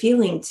a great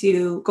feeling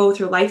to go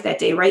through life that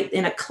day, right?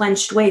 In a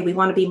clenched way. We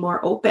want to be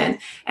more open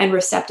and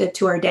receptive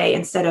to our day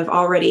instead of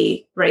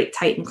already right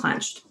tight and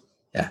clenched.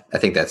 Yeah, I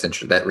think that's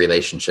interesting. That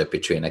relationship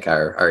between like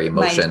our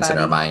emotions and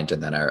our mind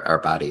and then our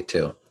body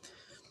too.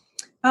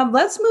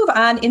 Let's move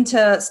on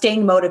into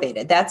staying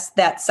motivated. That's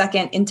that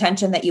second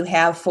intention that you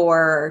have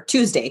for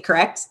Tuesday,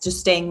 correct? Just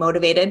staying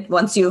motivated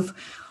once you've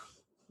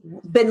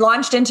been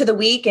launched into the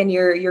week and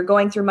you're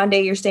going through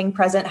Monday, you're staying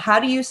present. How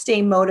do you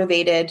stay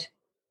motivated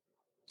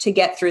to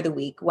get through the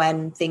week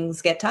when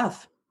things get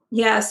tough?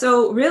 Yeah,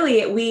 so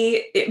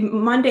really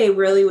Monday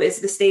really was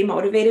the stay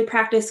motivated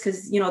practice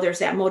because, there's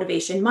that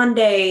motivation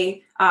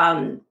Monday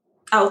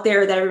out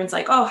there that everyone's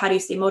like, oh, how do you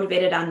stay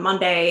motivated on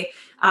Monday?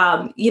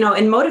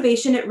 And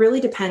motivation, it really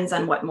depends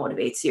on what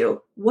motivates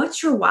you.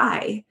 What's your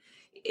why?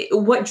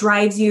 What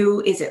drives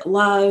you? Is it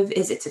love?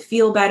 Is it to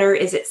feel better?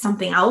 Is it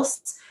something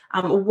else?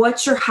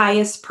 What's your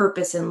highest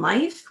purpose in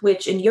life,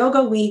 which in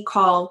yoga we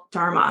call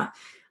dharma.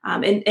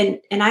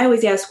 And I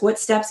always ask, what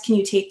steps can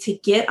you take to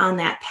get on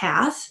that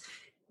path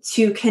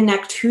to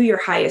connect to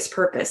your highest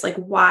purpose, like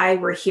why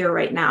we're here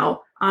right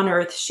now on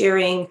earth,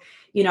 sharing,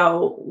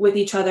 with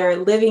each other,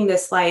 living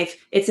this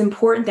life. It's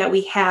important that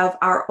we have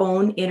our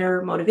own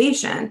inner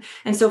motivation.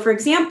 And so, for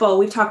example,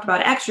 we've talked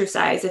about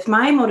exercise. If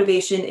my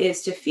motivation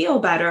is to feel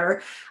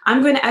better,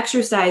 I'm going to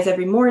exercise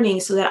every morning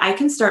so that I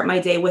can start my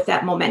day with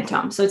that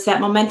momentum. So it's that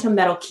momentum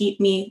that'll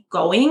keep me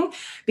going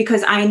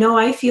because I know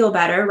I feel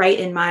better, right,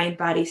 in mind,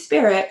 body,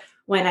 spirit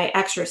when I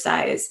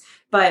exercise.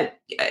 But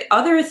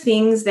other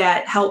things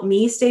that help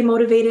me stay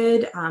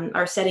motivated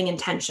are setting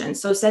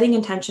intentions. So setting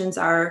intentions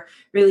are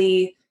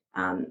really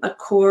a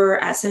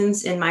core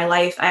essence in my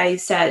life. I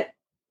set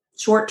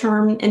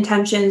short-term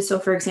intentions. So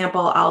for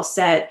example, I'll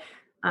set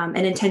an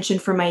intention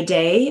for my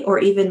day or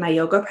even my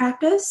yoga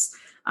practice.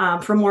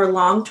 For more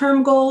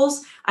long-term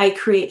goals, I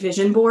create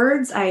vision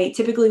boards. I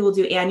typically will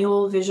do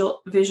annual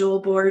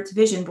vision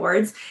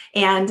boards,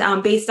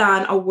 and based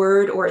on a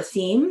word or a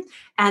theme.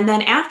 And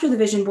then after the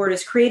vision board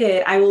is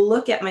created, I will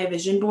look at my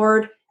vision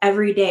board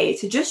every day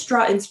to just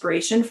draw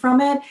inspiration from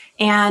it.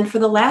 And for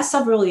the last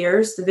several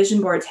years, the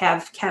vision boards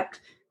have kept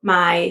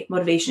my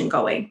motivation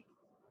going.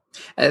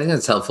 I think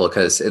it's helpful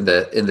because in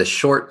the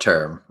short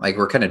term, like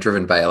we're kind of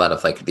driven by a lot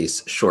of like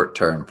these short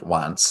term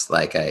wants.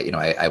 Like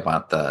I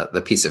want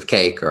the piece of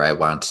cake or I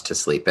want to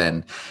sleep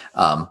in.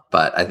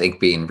 But I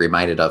think being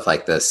reminded of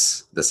like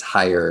this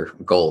higher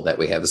goal that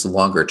we have, this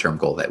longer term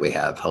goal that we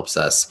have, helps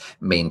us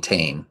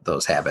maintain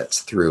those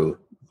habits throughout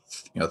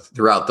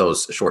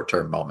those short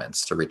term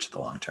moments to reach the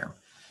long term.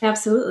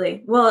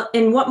 Absolutely. Well,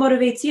 and what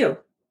motivates you?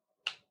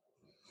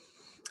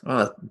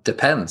 Well, it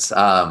depends.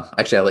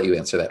 Actually, I'll let you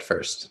answer that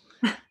first.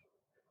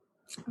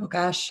 Oh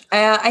gosh,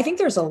 I think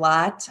there's a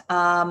lot.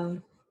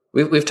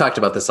 We've talked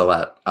about this a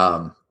lot.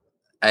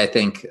 I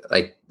think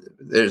like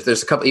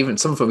there's a couple, even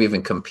some of them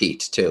even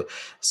compete too.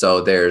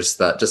 So there's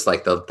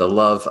the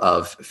love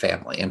of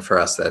family, and for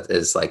us that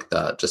is like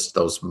just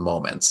those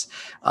moments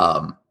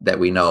that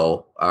we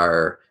know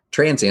are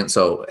transient.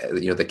 So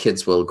the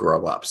kids will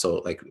grow up. So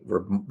like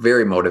we're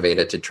very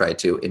motivated to try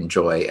to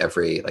enjoy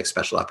every like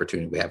special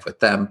opportunity we have with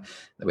them,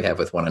 that we have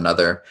with one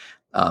another.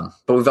 But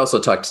we've also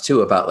talked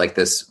too about like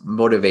this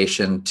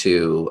motivation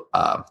to,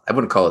 I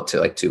wouldn't call it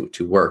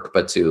to work,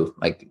 but to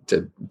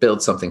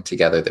build something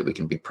together that we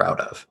can be proud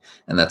of.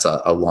 And that's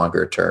a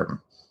longer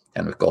term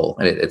kind of goal.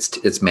 And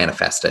it's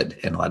manifested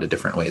in a lot of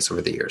different ways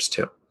over the years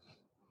too.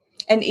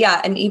 And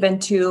even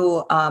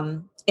to,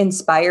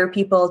 inspire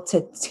people to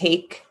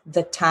take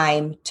the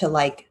time to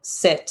like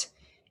sit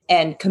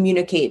and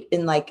communicate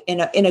in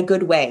a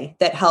good way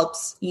that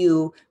helps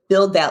you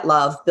build that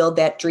love, build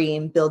that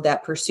dream, build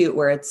that pursuit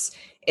where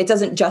it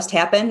doesn't just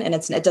happen and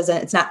it's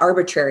not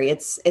arbitrary.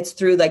 It's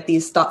through like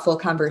these thoughtful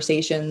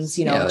conversations,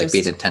 like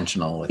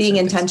being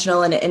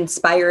intentional and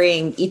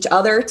inspiring each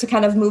other to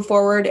kind of move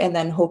forward and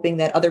then hoping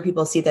that other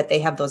people see that they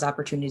have those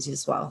opportunities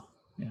as well.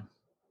 Yeah.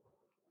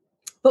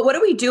 But what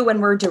do we do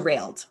when we're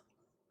derailed?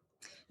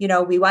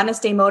 We want to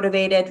stay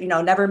motivated,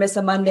 never miss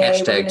a Monday.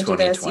 Hashtag we're going to do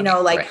this,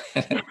 right.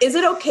 Is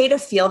it okay to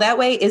feel that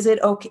way? Is it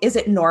okay? Is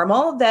it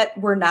normal that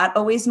we're not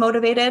always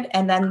motivated?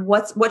 And then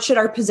what should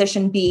our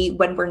position be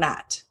when we're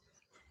not?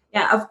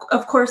 Yeah,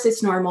 of course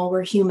it's normal.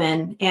 We're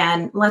human,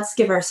 and let's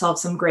give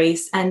ourselves some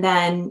grace. And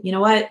then, you know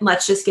what?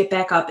 Let's just get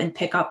back up and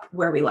pick up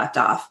where we left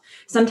off.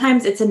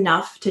 Sometimes it's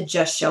enough to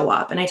just show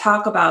up. And I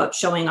talk about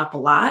showing up a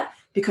lot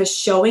because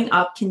showing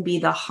up can be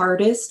the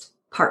hardest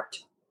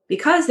part,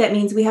 because that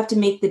means we have to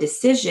make the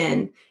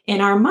decision in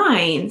our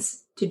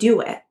minds to do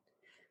it.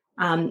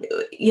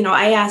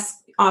 I ask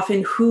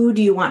often, who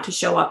do you want to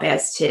show up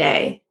as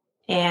today?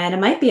 And it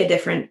might be a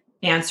different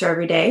answer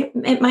every day.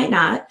 It might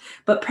not,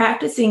 but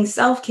practicing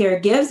self-care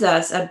gives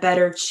us a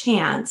better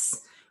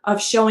chance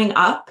of showing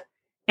up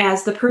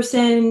as the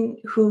person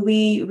who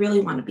we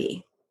really want to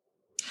be.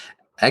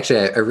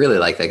 Actually, I really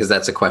like that because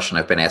that's a question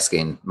I've been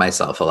asking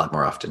myself a lot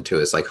more often too,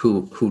 is like,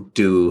 who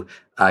do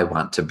I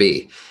want to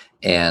be?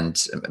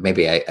 And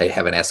maybe I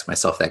haven't asked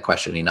myself that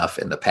question enough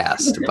in the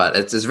past, but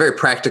it's a very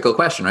practical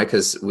question, right?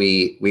 Because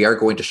we are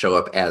going to show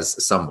up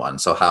as someone.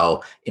 So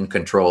how in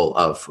control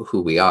of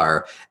who we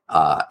are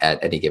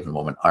at any given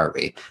moment are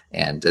we?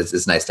 And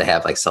it's nice to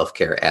have like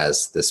self-care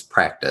as this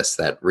practice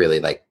that really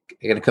like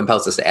it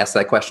compels us to ask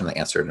that question and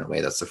answer it in a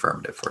way that's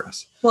affirmative for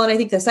us. Well, and I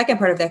think the second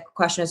part of that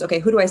question is, okay,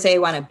 who do I say I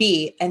want to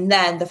be? And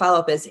then the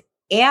follow-up is,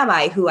 am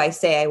I who I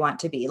say I want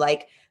to be?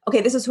 Like,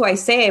 okay, this is who I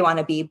say I want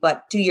to be,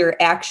 but do your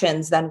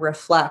actions then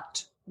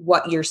reflect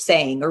what you're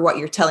saying or what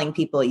you're telling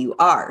people you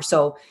are?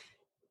 So,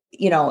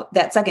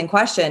 that second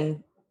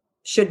question,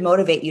 should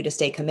motivate you to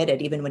stay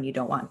committed even when you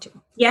don't want to.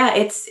 Yeah,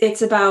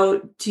 it's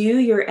about, do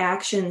your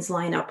actions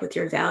line up with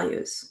your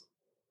values?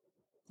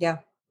 Yeah.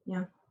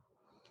 Yeah.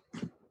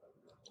 Do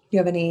you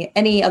have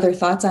any other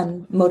thoughts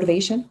on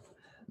motivation?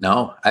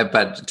 No,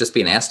 but just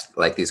being asked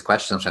like these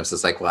questions sometimes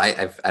it's like, well,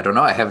 I don't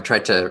know. I haven't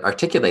tried to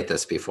articulate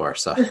this before.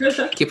 So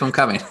keep them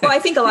coming. Well, I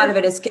think a lot of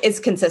it is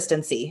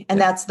consistency.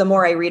 And that's, the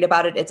more I read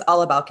about it, it's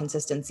all about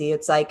consistency.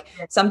 It's like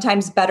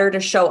sometimes better to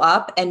show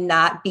up and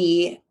not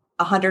be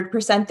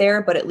 100%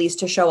 there, but at least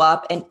to show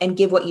up and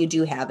give what you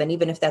do have. And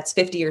even if that's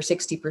 50 or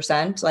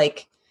 60%,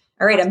 like,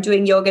 all right, I'm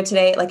doing yoga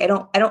today. Like, I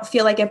don't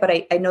feel like it, but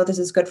I know this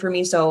is good for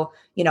me. So,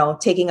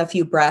 taking a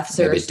few breaths,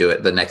 maybe do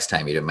it the next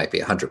time you do. It might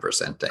be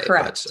 100% day.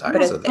 Correct.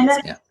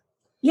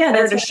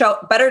 Better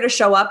to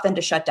show up than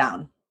to shut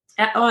down.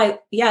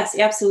 Yes,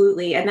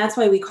 absolutely. And that's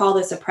why we call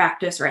this a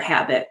practice or a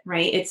habit,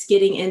 right? It's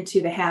getting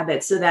into the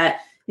habit so that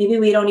maybe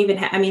we don't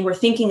even we're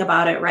thinking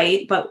about it,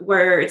 right? But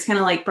it's kind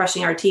of like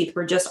brushing our teeth.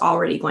 We're just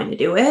already going to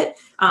do it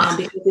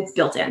because it's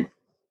built in.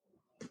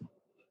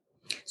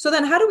 So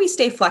then how do we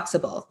stay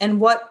flexible, and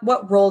what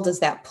role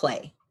does that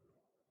play?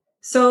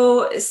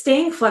 So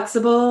staying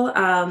flexible,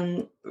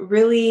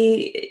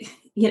 really,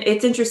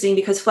 it's interesting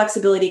because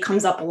flexibility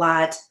comes up a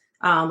lot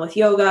with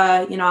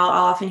yoga. I'll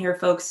often hear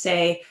folks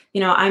say,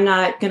 I'm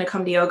not going to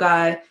come to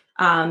yoga,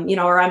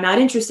 or I'm not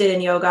interested in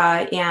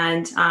yoga.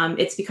 And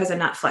it's because I'm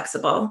not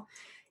flexible.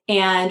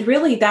 And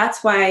really,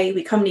 that's why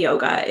we come to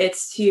yoga.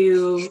 It's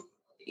to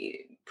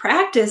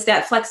practice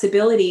that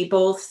flexibility,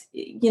 both,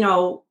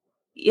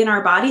 in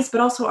our bodies, but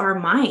also our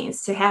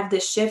minds, to have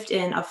this shift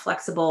in a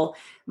flexible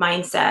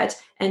mindset.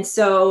 And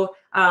so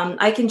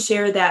I can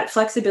share that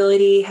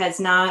flexibility has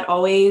not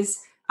always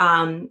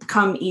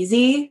come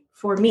easy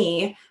for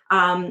me.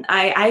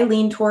 I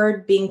lean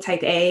toward being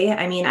type A.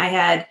 I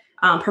had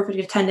perfect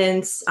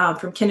attendance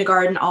from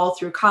kindergarten all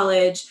through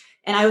college.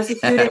 And I was a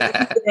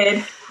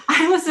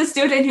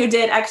student who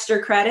did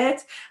extra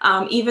credit,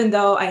 even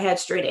though I had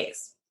straight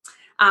A's.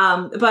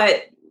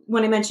 But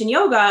when I mention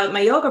yoga,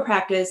 my yoga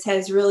practice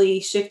has really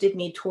shifted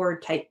me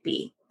toward type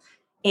B.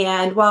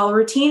 And while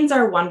routines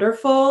are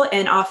wonderful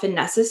and often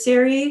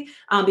necessary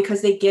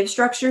because they give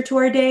structure to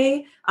our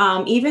day,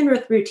 even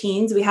with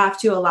routines, we have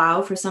to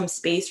allow for some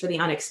space for the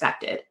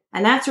unexpected.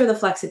 And that's where the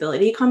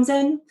flexibility comes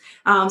in.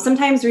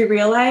 Sometimes we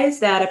realize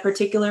that a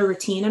particular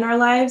routine in our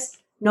lives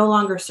no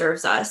longer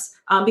serves us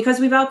because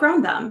we've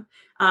outgrown them.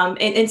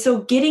 And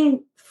so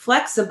getting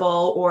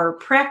flexible or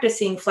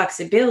practicing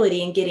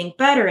flexibility and getting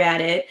better at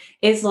it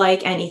is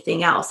like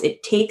anything else.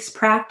 It takes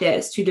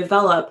practice to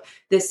develop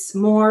this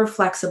more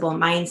flexible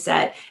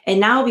mindset. And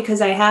now,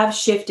 because I have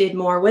shifted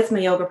more with my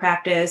yoga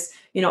practice,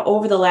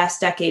 over the last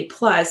decade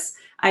plus,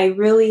 I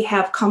really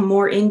have come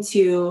more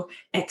into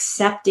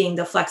accepting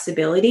the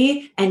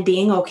flexibility and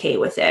being okay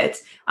with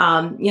it.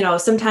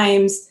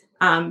 Sometimes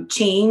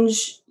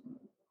change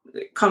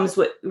comes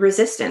with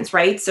resistance,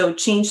 right? So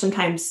change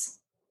sometimes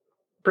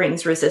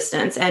brings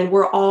resistance, and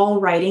we're all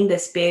riding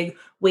this big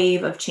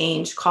wave of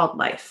change called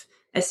life,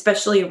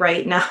 especially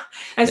right now.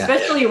 And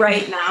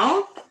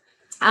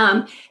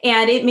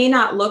it may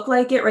not look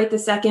like it right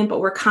this second, but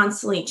we're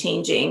constantly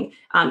changing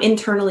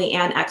internally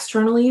and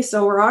externally.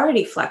 So we're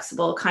already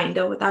flexible kind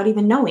of without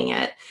even knowing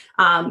it.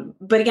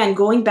 But again,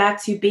 going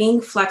back to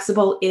being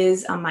flexible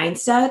is a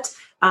mindset,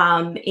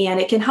 and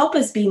it can help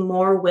us be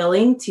more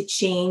willing to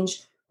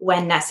change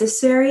when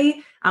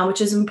necessary, which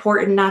is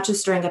important, not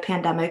just during a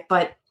pandemic,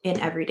 but in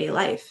everyday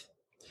life.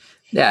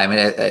 Yeah.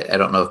 I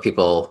don't know if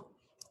people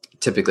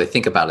typically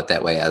think about it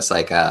that way, as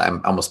like,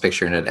 I'm almost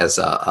picturing it as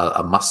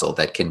a muscle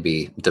that can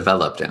be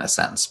developed in a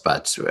sense,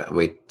 but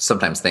we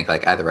sometimes think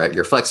like either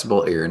you're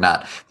flexible or you're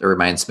not. It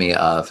reminds me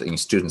of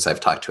students I've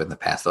talked to in the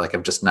past. They're like,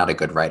 I'm just not a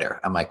good writer.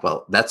 I'm like,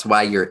 well, that's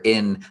why you're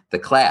in the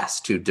class,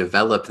 to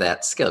develop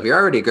that skill. If you're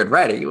already a good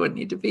writer, you wouldn't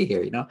need to be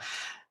here,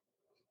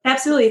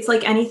 Absolutely. It's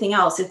like anything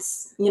else.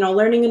 It's,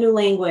 learning a new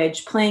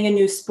language, playing a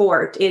new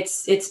sport.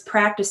 It's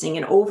practicing.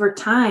 And over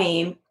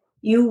time,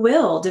 you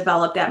will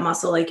develop that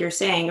muscle, like you're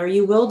saying, or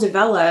you will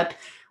develop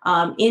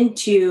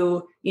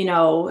into,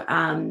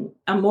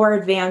 a more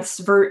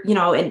advanced,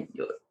 and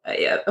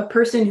a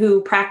person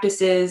who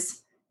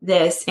practices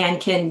this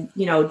and can,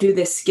 do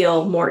this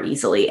skill more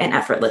easily and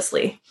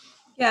effortlessly.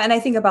 Yeah. And I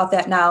think about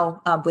that now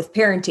with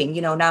parenting.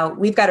 Now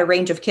we've got a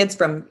range of kids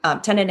from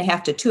 10 and a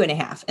half to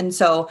 2.5. And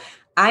so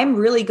I'm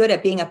really good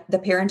at being the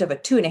parent of a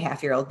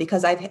 2.5-year-old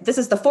because this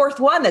is the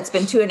fourth one that's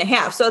been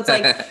 2.5. So it's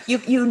like,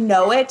 you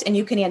know it and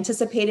you can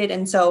anticipate it.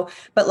 And so,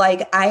 but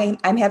like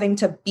I'm having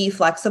to be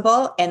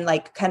flexible and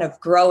like kind of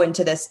grow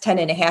into this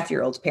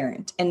 10.5-year-old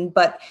parent.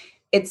 But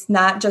it's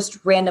not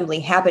just randomly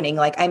happening.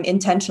 Like I'm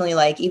intentionally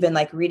even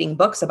reading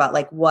books about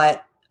like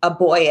what a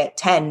boy at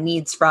 10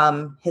 needs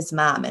from his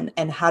mom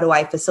and how do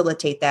I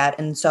facilitate that?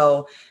 And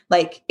so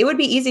like, it would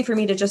be easy for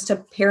me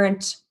to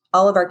parent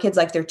all of our kids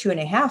like they're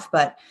 2.5,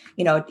 but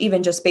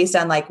even just based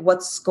on like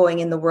what's going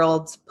in the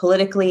world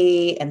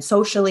politically and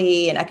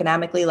socially and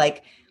economically,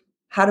 like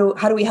how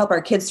do we help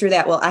our kids through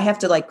that? Well, I have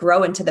to like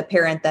grow into the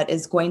parent that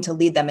is going to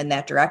lead them in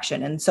that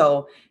direction. And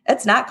so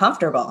it's not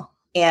comfortable.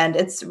 And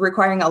it's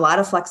requiring a lot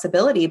of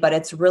flexibility, but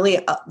it's really,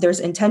 there's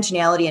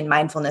intentionality and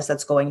mindfulness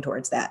that's going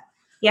towards that.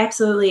 Yeah,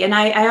 absolutely. And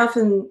I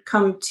often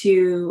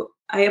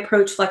I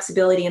approach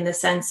flexibility in the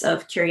sense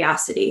of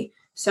curiosity.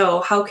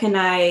 So how can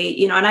I,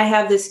 and I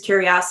have this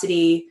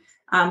curiosity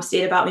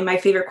state about me. My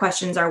favorite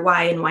questions are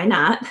why and why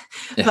not.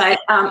 Yeah.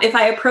 But if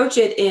I approach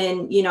it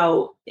in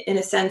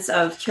a sense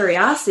of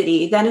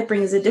curiosity, then it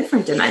brings a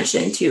different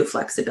dimension to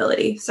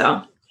flexibility.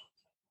 So.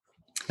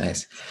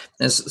 Nice.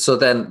 And so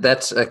then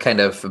that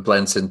kind of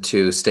blends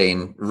into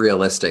staying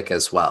realistic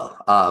as well.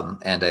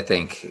 And I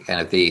think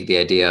kind of the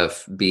idea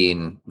of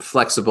being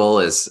flexible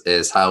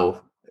is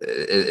how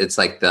it's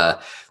like the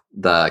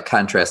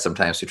contrast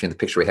sometimes between the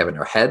picture we have in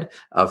our head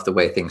of the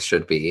way things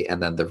should be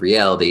and then the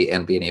reality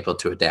and being able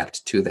to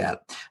adapt to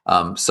that.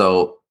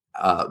 So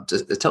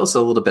just tell us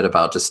a little bit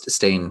about just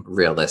staying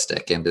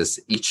realistic, and is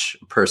each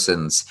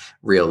person's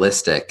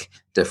realistic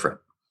different?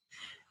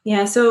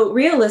 Yeah. So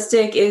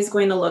realistic is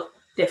going to look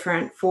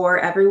different for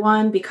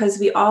everyone because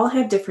we all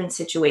have different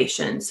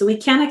situations. So we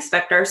can't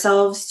expect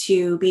ourselves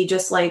to be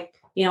just like,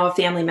 a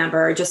family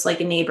member or just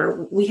like a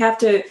neighbor. We have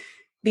to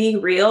be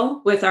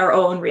real with our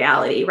own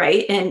reality,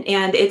 right? And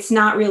it's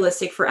not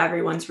realistic for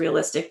everyone's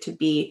realistic to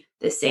be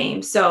the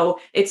same. So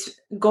it's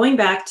going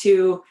back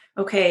to,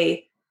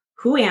 okay,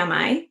 who am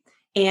I?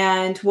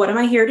 And what am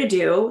I here to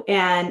do?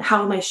 And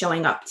how am I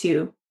showing up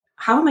today?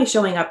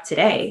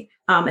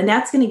 And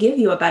that's going to give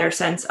you a better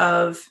sense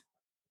of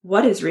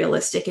what is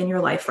realistic in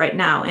your life right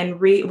now. And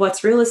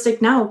what's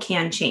realistic now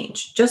can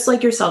change, just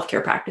like your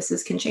self-care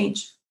practices can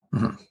change.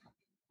 Mm-hmm.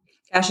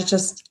 Gosh, it's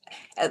just,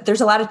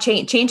 there's a lot of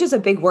change. Change is a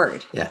big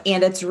word. Yeah.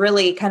 And it's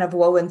really kind of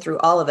woven through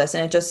all of us.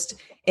 And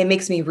it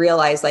makes me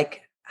realize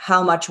like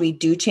how much we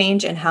do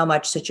change and how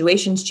much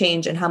situations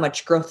change and how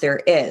much growth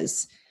there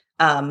is.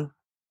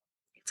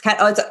 It's kind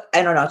of,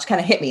 I don't know, it's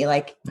kind of hit me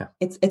like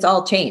it's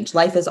all change.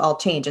 Life is all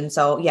change. And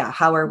so, yeah,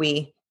 how are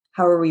we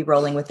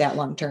rolling with that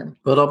long term?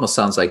 Well, it almost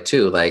sounds like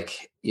too,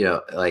 like,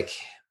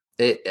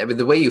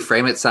 the way you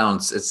frame it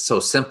sounds, it's so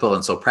simple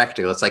and so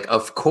practical. It's like,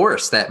 of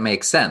course that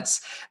makes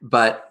sense,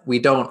 but we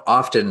don't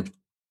often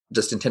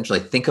just intentionally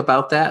think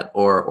about that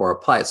or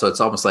apply it. So it's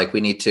almost like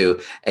we need to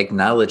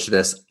acknowledge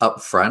this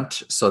up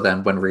front. So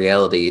then when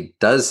reality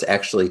does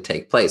actually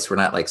take place, we're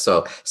not like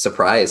so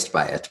surprised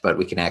by it, but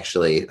we can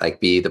actually like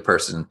be the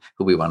person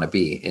who we want to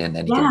be in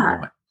any given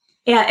moment.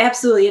 Yeah,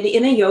 absolutely.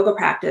 In a yoga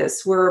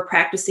practice, we're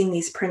practicing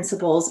these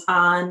principles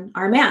on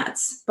our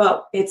mats,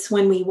 but it's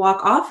when we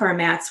walk off our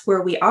mats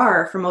where we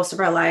are for most of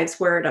our lives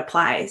where it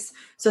applies.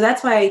 So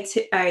that's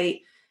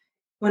why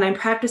when I'm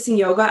practicing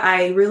yoga,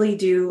 I really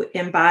do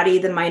embody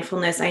the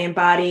mindfulness. I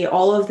embody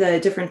all of the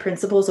different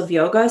principles of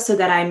yoga so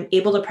that I'm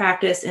able to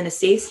practice in a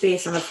safe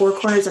space on the four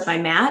corners of my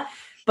mat.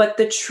 But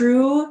the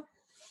true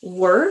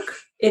work,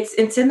 it's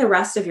in the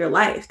rest of your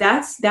life.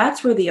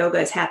 That's where the yoga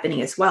is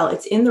happening as well.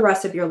 It's in the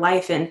rest of your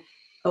life. And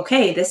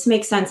okay, this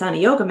makes sense on a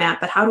yoga mat,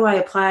 but how do I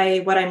apply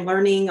what I'm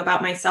learning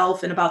about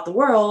myself and about the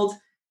world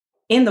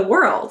in the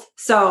world?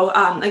 So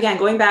again,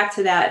 going back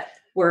to that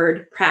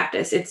word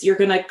practice, it's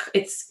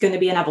going to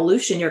be an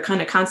evolution. You're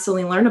kind of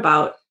constantly learn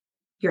about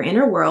your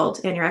inner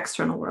world and your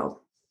external world.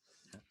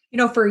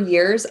 For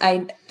years,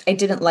 I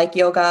didn't like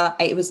yoga.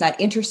 I was not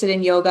interested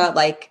in yoga.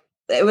 Like,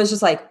 it was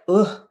just like,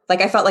 ugh.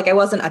 Like I felt like I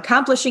wasn't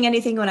accomplishing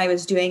anything when I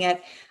was doing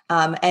it.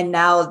 And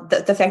now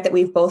the fact that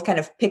we've both kind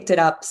of picked it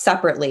up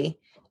separately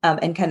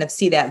and kind of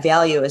see that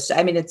value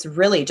it's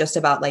really just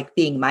about like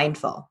being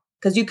mindful,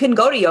 because you can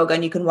go to yoga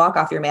and you can walk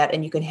off your mat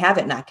and you can have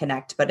it not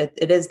connect. But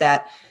it is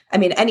that,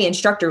 any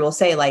instructor will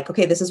say like,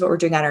 okay, this is what we're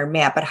doing on our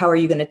mat, but how are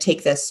you going to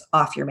take this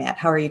off your mat?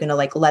 How are you going to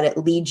like let it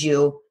lead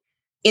you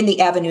in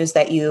the avenues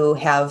that you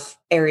have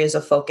areas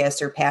of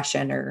focus or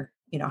passion, or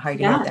how are you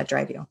going to let that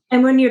drive you?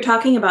 And when you're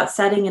talking about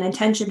setting an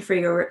intention for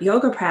your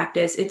yoga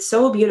practice, it's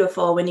so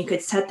beautiful when you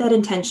could set that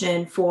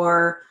intention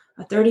for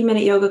a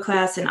 30-minute yoga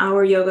class, an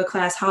hour yoga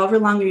class, however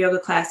long your yoga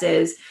class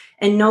is,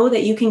 and know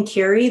that you can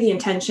carry the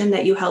intention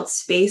that you held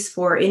space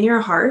for in your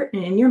heart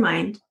and in your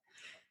mind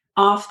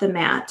off the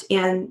mat.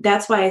 And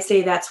that's why I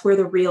say that's where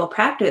the real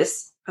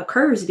practice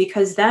occurs,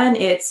 because then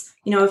it's,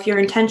 if your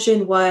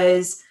intention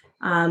was,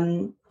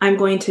 I'm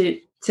going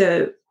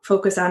to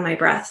focus on my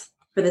breath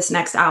for this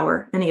next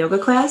hour in a yoga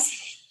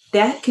class,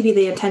 that could be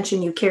the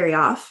intention you carry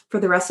off for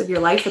the rest of your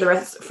life, for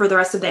the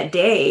rest of that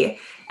day.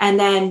 And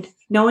then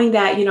knowing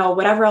that,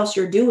 whatever else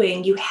you're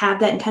doing, you have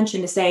that intention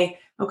to say,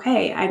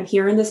 okay, I'm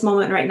here in this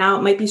moment right now.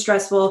 It might be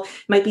stressful, it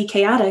might be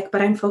chaotic,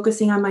 but I'm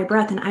focusing on my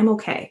breath and I'm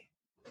okay.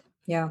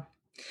 Yeah.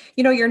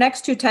 Your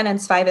next two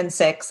tenets, 5 and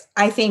 6,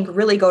 I think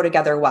really go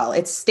together well.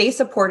 It's stay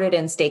supported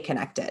and stay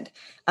connected.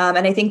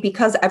 And I think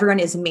because everyone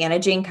is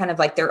managing kind of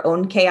like their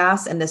own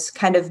chaos and this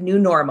kind of new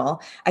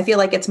normal, I feel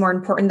like it's more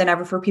important than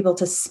ever for people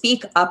to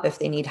speak up if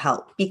they need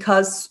help,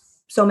 because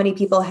so many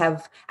people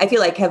have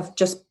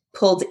just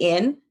pulled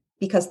in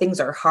because things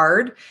are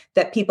hard,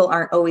 that people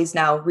aren't always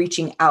now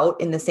reaching out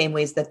in the same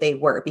ways that they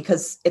were,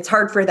 because it's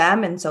hard for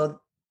them. And so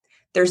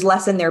there's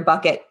less in their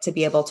bucket to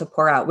be able to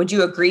pour out. Would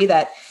you agree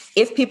that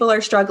if people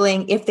are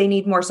struggling, if they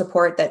need more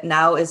support, that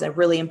now is a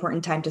really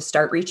important time to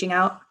start reaching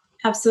out?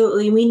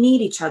 Absolutely. We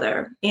need each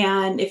other.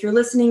 And if you're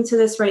listening to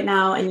this right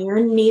now and you're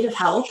in need of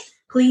help,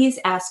 please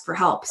ask for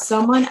help.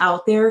 Someone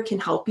out there can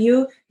help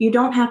you. You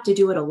don't have to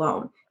do it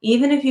alone.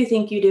 Even if you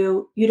think you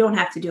do, you don't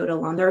have to do it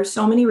alone. There are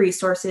so many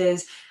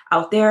resources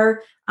out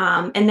there.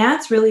 And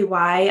that's really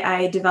why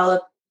I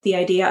developed the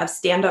idea of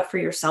Stand Up for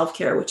Your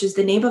Self-Care, which is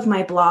the name of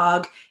my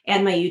blog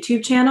and my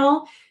YouTube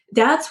channel.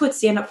 That's what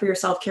Stand Up for Your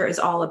Self-Care is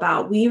all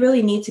about. We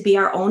really need to be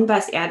our own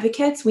best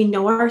advocates. We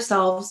know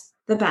ourselves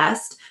the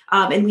best.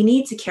 And we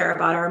need to care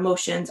about our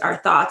emotions, our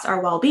thoughts,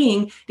 our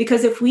well-being,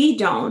 because if we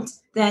don't,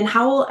 then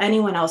how will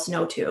anyone else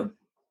know to?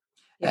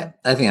 Yeah,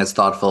 I think that's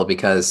thoughtful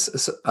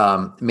because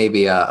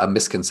maybe a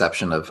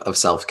misconception of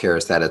self-care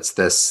is that it's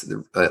this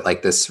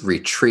like this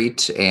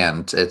retreat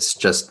and it's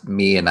just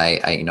me and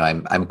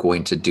I'm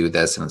going to do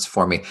this and it's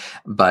for me,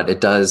 but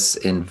it does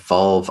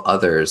involve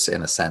others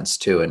in a sense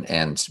too,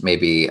 and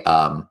maybe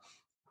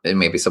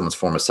someone's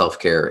form of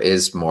self-care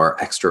is more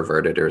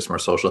extroverted or is more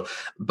social,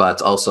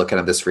 but also kind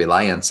of this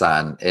reliance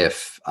on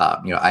if,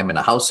 I'm in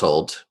a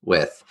household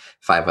with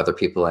 5 other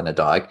people and a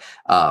dog,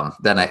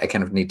 then I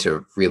kind of need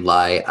to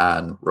rely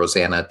on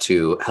Rosanna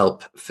to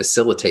help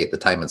facilitate the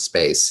time and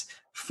space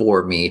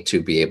for me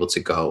to be able to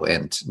go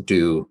and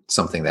do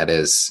something that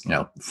is,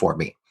 for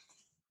me.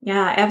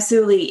 Yeah,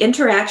 absolutely.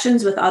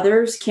 Interactions with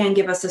others can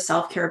give us a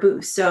self-care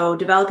boost. So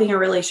developing our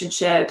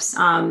relationships,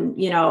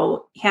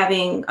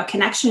 having a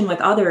connection with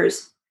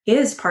others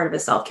is part of a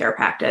self-care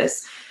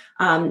practice.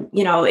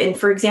 And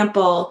for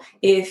example,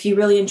 if you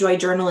really enjoy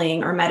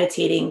journaling or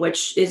meditating,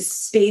 which is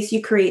space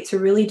you create to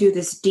really do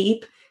this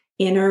deep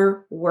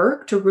inner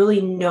work to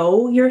really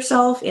know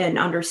yourself and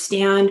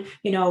understand,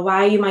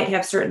 why you might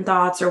have certain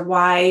thoughts or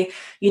why,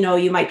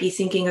 you might be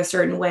thinking a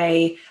certain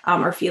way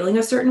or feeling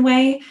a certain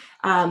way.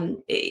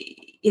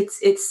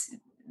 It's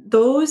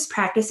those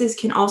practices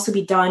can also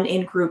be done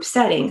in group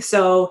settings.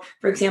 So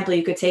for example,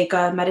 you could take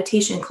a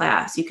meditation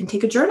class, you can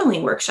take a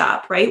journaling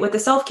workshop, right? With a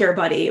self-care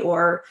buddy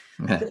or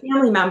the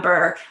family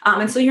member.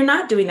 And so you're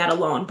not doing that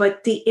alone,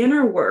 but the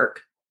inner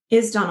work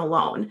is done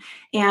alone.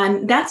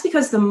 And that's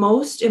because the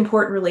most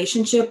important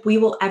relationship we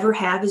will ever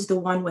have is the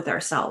one with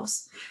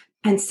ourselves.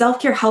 And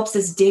self-care helps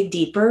us dig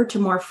deeper to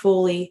more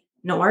fully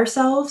know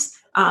ourselves.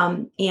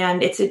 And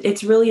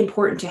it's really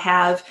important to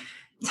have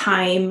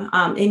time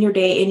in your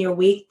day, in your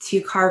week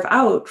to carve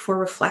out for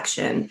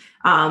reflection,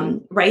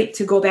 right?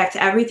 To go back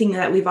to everything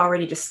that we've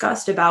already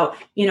discussed about,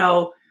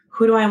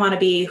 who do I want to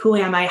be? Who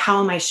am I?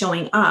 How am I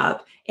showing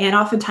up? And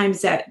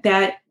oftentimes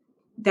that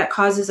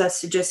causes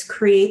us to just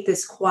create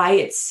this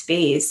quiet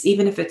space,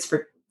 even if it's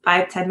for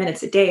 5-10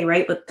 minutes a day,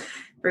 right? But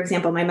for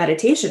example, my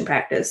meditation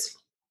practice,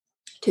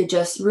 to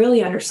just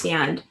really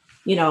understand,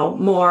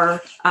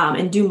 more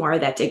and do more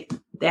of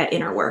that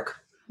inner work.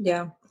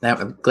 Yeah. Now,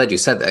 I'm glad you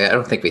said that. I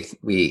don't think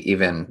we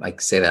even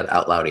say that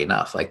out loud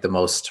enough. Like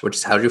which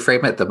is how do you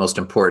frame it? The most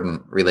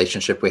important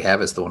relationship we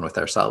have is the one with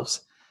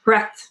ourselves.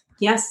 Correct.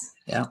 Yes.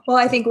 Yeah. Well,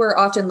 I think we're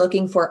often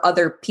looking for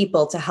other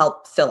people to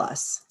help fill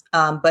us.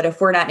 But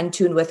if we're not in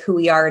tune with who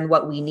we are and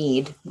what we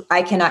need,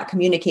 I cannot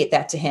communicate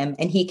that to him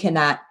and he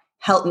cannot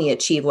help me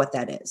achieve what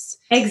that is.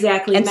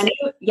 Exactly. And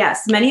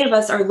many of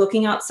us are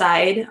looking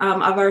outside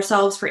of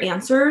ourselves for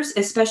answers,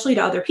 especially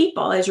to other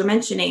people, as you're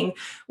mentioning,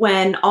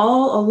 when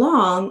all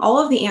along, all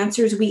of the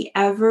answers we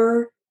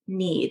ever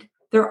need,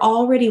 they're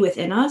already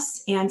within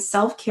us, and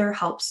self-care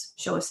helps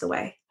show us the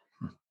way.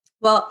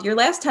 Well, your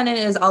last tenet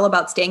is all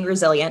about staying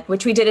resilient,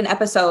 which we did an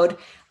episode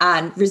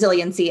on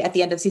resiliency at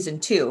the end of season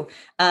 2.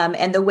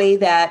 And the way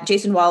that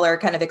Jason Waller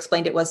kind of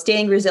explained it was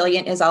staying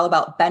resilient is all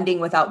about bending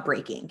without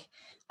breaking.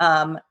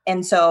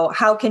 And so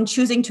how can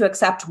choosing to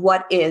accept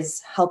what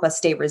is help us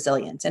stay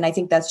resilient? And I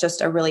think that's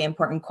just a really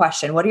important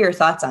question. What are your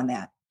thoughts on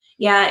that?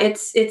 Yeah,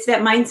 it's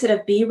that mindset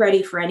of be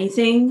ready for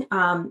anything.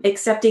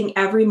 Accepting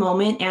every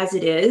moment as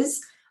it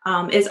is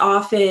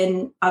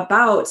often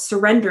about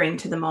surrendering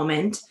to the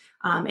moment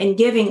and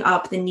giving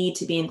up the need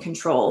to be in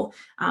control.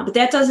 But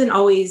that doesn't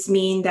always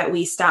mean that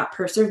we stop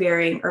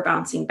persevering or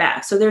bouncing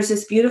back. So there's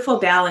this beautiful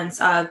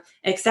balance of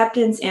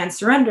acceptance and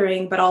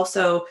surrendering, but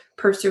also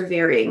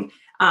persevering.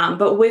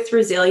 But with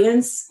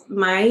resilience,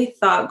 my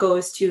thought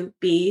goes to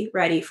be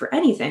ready for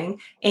anything.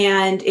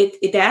 And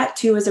that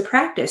too is a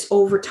practice.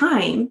 Over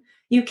time,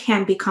 you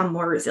can become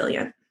more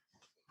resilient.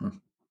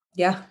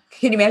 Yeah.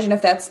 Can you imagine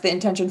if that's the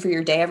intention for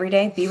your day every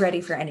day? Be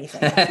ready for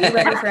anything. Be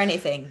ready for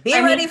anything. Be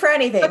ready for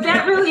anything. But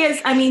that really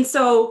is,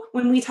 so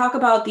when we talk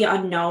about the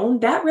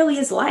unknown, that really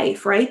is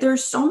life, right?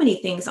 There's so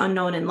many things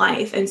unknown in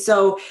life. And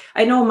so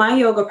I know my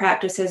yoga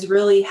practice has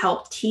really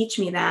helped teach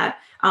me that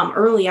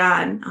early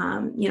on,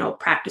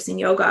 practicing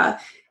yoga,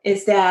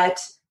 is that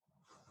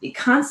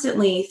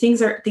constantly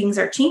things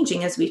are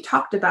changing, as we've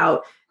talked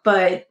about,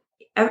 but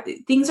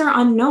things are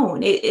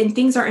unknown and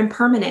things are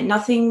impermanent.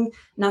 Nothing,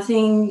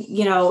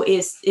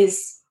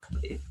 is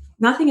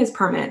nothing is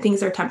permanent.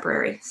 Things are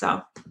temporary.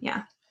 So,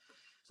 yeah.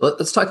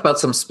 Let's talk about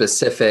some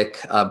specific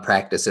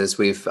practices.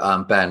 We've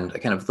been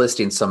kind of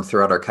listing some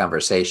throughout our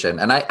conversation,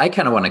 and I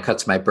kind of want to cut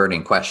to my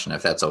burning question,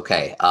 if that's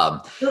okay.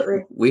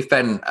 Absolutely. We've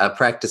been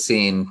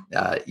practicing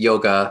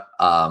yoga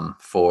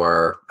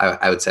for,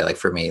 I would say, like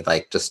for me,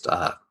 like just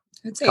a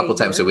couple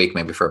times a week,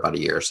 maybe for about a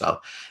year or so,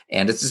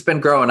 and it's just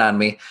been growing on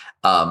me.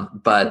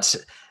 But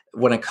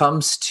when it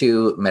comes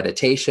to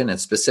meditation and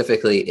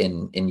specifically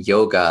in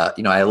yoga,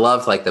 I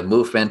love like the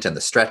movement and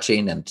the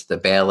stretching and the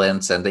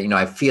balance, and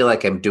I feel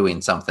like I'm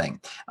doing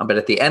something. But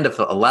at the end of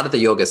a lot of the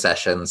yoga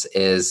sessions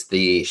is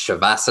the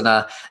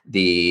shavasana.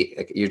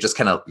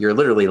 You're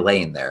literally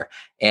laying there,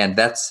 and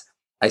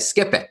I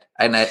skip it.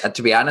 And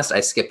to be honest,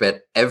 I skip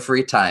it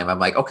every time. I'm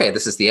like, okay,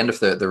 this is the end of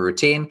the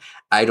routine.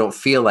 I don't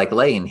feel like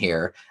laying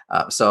here.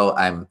 So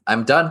I'm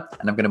done,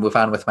 and I'm going to move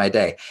on with my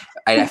day.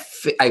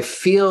 I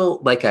feel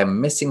like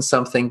I'm missing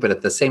something, but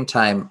at the same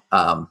time,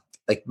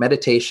 like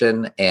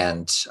meditation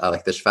and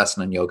like the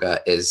Shavasana and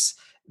yoga is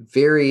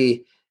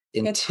very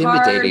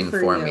intimidating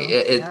for me.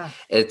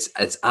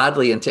 It's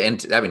oddly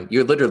I mean,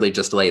 you literally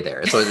just lay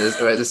there. So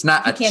it's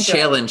not a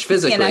challenge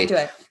physically,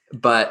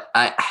 but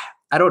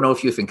I don't know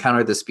if you've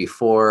encountered this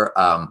before.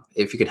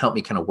 If you can help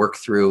me kind of work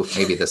through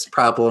maybe this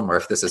problem, or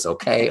if this is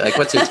okay. Like,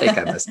 what's your take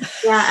on this?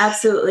 Yeah,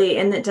 absolutely.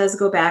 And it does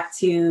go back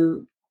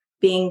to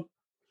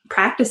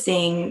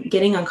practicing,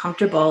 getting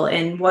uncomfortable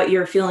and what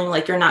you're feeling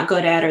like you're not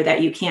good at or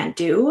that you can't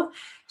do.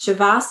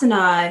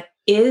 Shavasana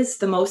is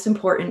the most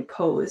important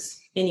pose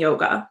in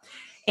yoga.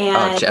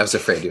 And I was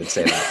afraid you would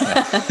say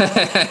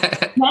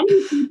that.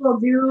 Many people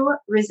do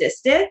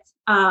resist it,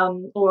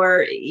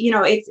 or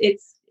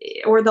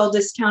or they'll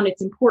discount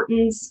its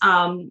importance.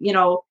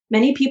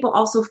 Many people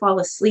also fall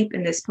asleep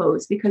in this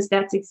pose because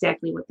that's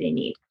exactly what they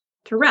need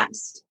to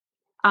rest.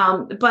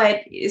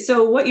 But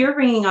so what you're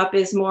bringing up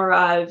is more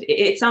of,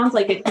 it sounds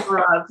like it's more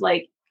of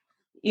like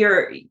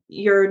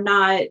you're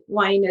not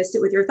wanting to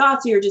sit with your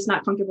thoughts, or you're just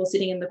not comfortable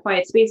sitting in the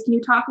quiet space. Can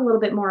you talk a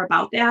little bit more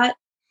about that?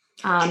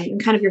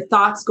 And kind of your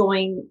thoughts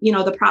going,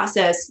 the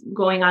process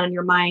going on in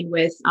your mind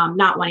with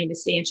not wanting to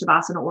stay in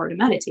Shavasana or to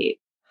meditate?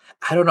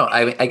 I don't know.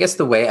 I guess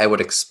the way I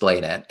would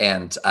explain it,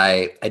 and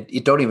I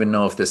don't even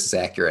know if this is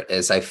accurate,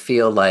 is I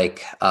feel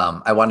like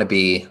I want to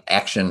be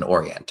action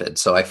oriented.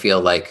 So I feel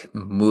like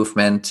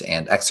movement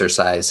and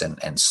exercise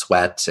and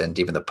sweat and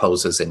even the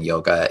poses in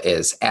yoga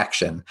is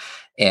action.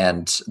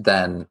 And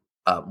then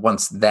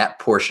once that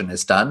portion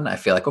is done, I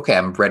feel like, okay,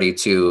 I'm ready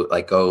to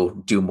like go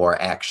do more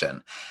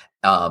action.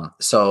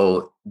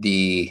 So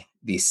the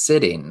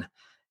sitting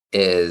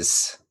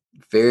is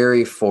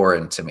very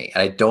foreign to me.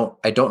 And I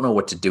don't know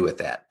what to do with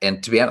that.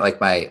 And to be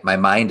honest, like my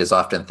mind is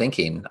often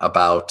thinking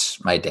about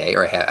my day,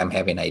 or I'm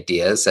having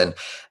ideas. And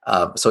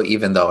so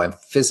even though I'm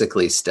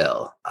physically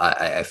still,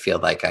 I feel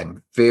like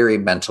I'm very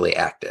mentally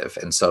active.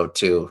 And so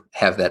to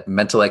have that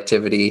mental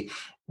activity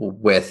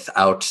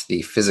without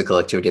the physical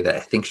activity that I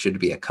think should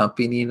be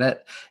accompanying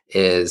it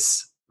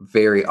is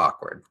very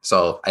awkward.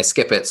 So I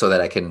skip it so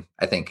that I can,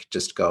 I think,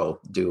 just go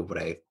do what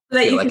I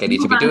feel like I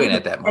need to be doing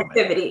at that moment.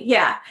 Activity.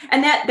 Yeah.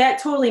 And that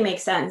totally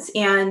makes sense.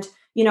 And,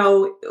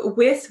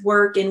 with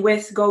work and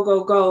with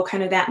go,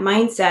 kind of that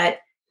mindset,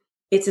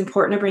 it's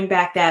important to bring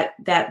back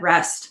that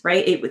rest,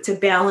 right? To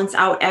balance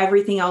out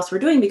everything else we're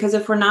doing, because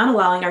if we're not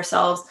allowing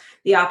ourselves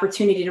the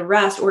opportunity to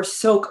rest or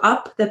soak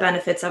up the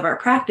benefits of our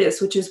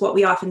practice, which is what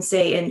we often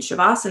say in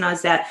Shavasana,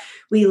 is that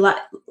we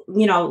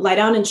lie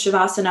down in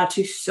Shavasana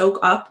to soak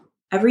up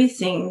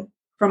everything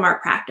from our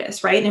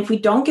practice, right? And if we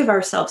don't give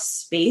ourselves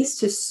space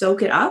to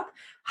soak it up,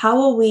 how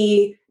will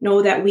we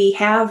know that we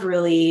have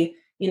really,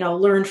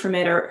 learned from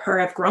it or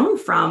have grown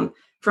from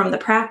the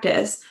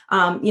practice?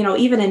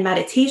 Even in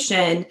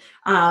meditation,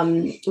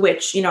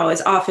 which,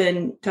 is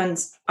often done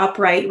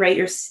upright, right?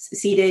 You're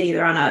seated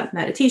either on a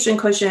meditation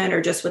cushion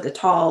or just with a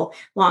tall,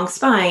 long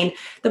spine.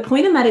 The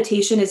point of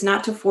meditation is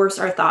not to force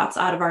our thoughts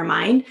out of our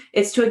mind.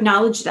 It's to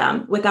acknowledge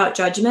them without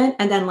judgment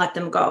and then let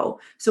them go.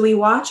 So we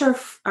watch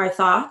our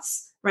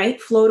thoughts,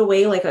 right, float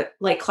away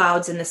like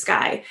clouds in the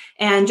sky.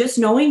 And just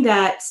knowing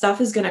that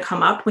stuff is going to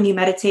come up when you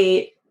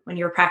meditate, when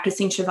you're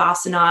practicing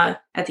Shavasana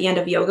at the end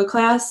of yoga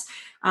class,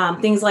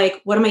 things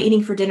like, what am I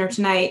eating for dinner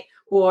tonight?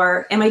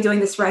 Or am I doing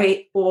this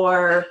right?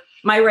 Or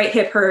my right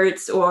hip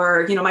hurts,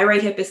 or, my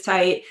right hip is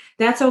tight.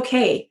 That's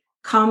okay.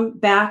 Come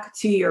back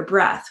to your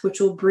breath,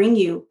 which will bring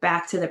you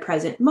back to the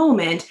present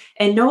moment,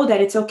 and know that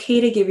it's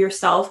okay to give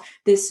yourself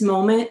this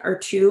moment or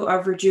two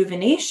of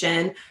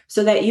rejuvenation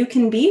so that you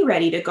can be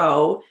ready to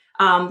go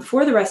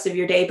for the rest of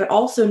your day, but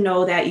also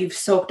know that you've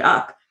soaked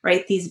up,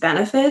 right, these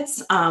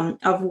benefits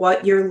of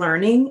what you're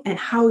learning and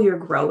how you're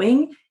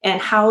growing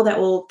and how that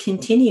will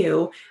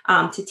continue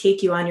to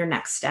take you on your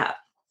next step.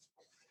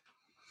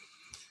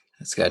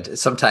 That's good.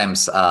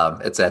 Sometimes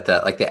it's at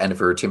the end of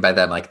a routine. By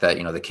then,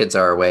 the kids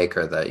are awake,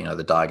 or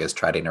the dog is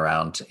trotting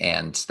around,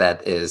 and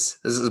this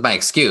is my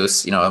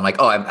excuse. I'm like,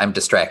 oh, I'm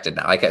distracted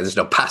now. There's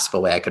no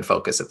possible way I could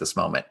focus at this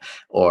moment,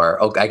 or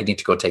I need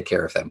to go take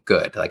care of them.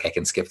 Good, I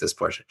can skip this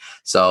portion.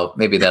 So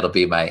maybe that'll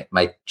be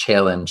my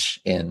challenge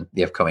in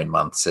the upcoming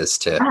months, is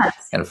to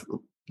kind of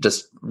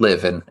just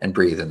live and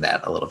breathe in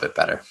that a little bit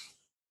better.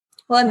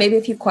 Well, and maybe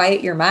if you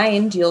quiet your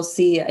mind, you'll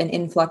see an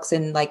influx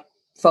in like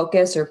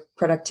focus or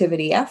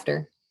productivity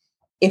after,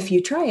 if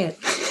you try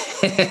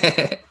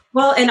it.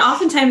 Well, and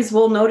oftentimes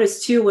we'll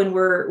notice too when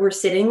we're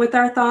sitting with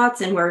our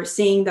thoughts and we're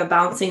seeing the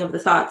bouncing of the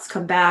thoughts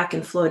come back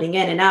and floating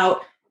in and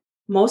out,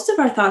 most of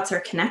our thoughts are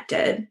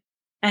connected.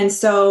 And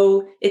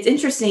so it's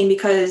interesting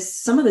because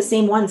some of the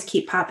same ones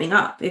keep popping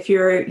up. If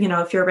you're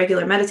a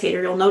regular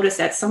meditator, you'll notice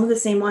that some of the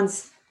same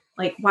ones,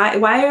 like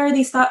why are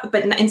these thoughts?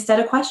 But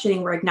instead of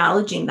questioning, we're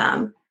acknowledging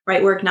them,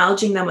 right? We're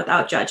acknowledging them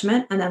without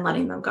judgment and then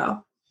letting them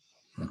go.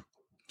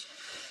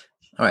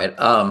 All right.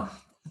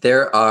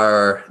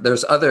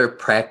 There's other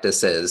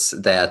practices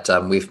that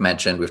we've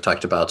mentioned. We've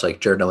talked about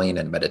like journaling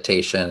and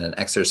meditation and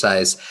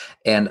exercise.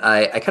 And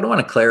I kind of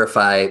want to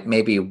clarify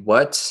maybe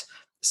what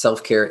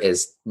self-care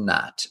is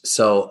not.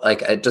 So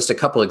like just a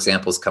couple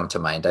examples come to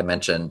mind. I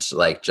mentioned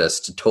like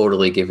just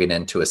totally giving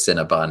into a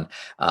Cinnabon,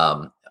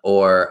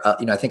 or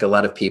I think a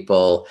lot of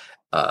people,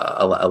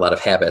 a lot of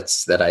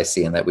habits that I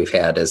see and that we've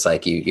had is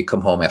like you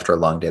come home after a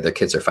long day, their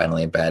kids are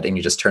finally in bed, and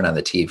you just turn on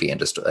the TV and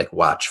just like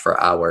watch for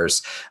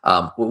hours.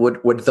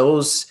 Would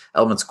those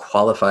elements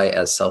qualify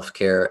as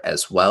self-care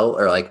as well,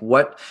 or like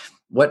what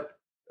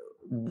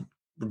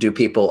do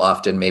people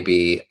often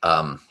maybe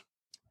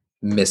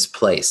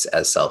misplace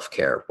as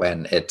self-care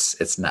when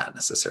it's not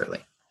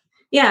necessarily?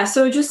 Yeah.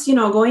 So just,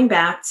 going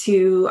back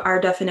to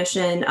our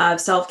definition of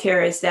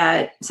self-care is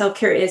that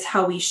self-care is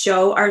how we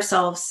show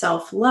ourselves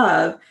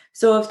self-love.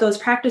 So if those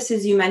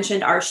practices you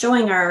mentioned are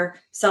showing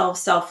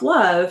ourselves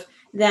self-love,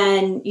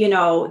 then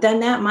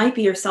that might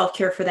be your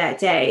self-care for that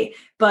day.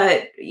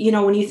 But,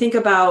 when you think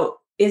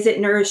about, is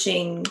it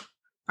nourishing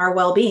our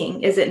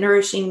well-being? Is it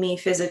nourishing me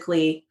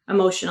physically,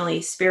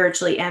 emotionally,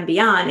 spiritually, and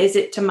beyond? Is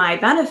it to my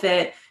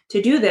benefit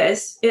to do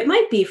this? It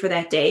might be for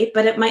that day,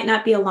 but it might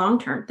not be a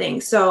long-term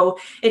thing. So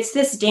it's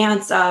this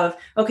dance of,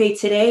 okay,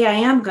 today I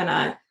am going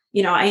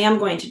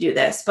to do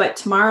this, but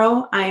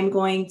tomorrow I'm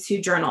going to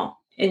journal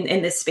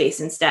in this space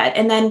instead.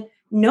 And then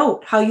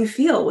note how you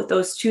feel with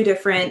those two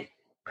different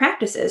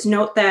practices.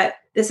 Note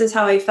that this is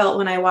how I felt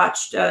when I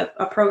watched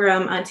a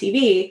program on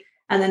TV,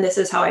 and then this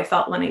is how I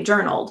felt when I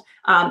journaled.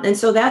 And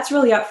so that's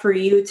really up for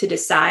you to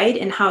decide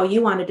and how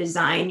you want to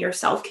design your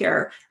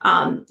self-care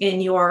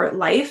in your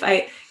life.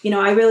 I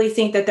really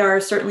think that there are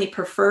certainly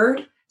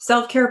preferred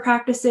self-care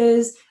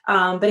practices.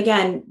 But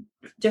again,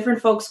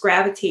 different folks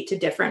gravitate to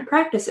different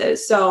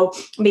practices. So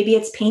maybe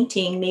it's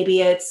painting,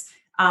 maybe it's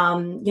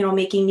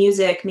making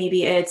music,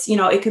 maybe it's,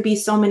 it could be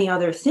so many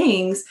other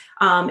things.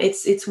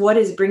 It's what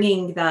is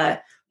bringing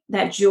that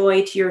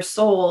joy to your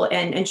soul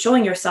and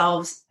showing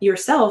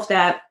yourself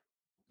that,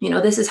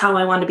 this is how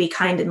I want to be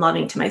kind and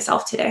loving to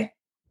myself today.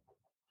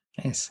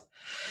 Nice.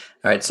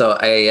 All right. So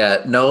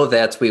I know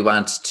that we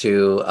want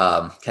to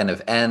kind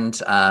of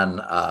end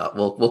on,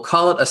 we'll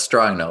call it a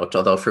strong note,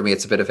 although for me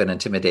it's a bit of an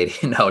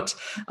intimidating note,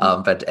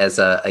 but as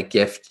a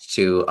gift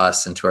to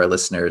us and to our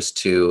listeners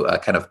to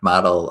kind of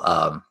model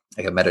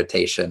like a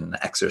meditation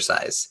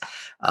exercise.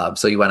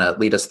 So you want to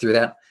lead us through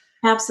that?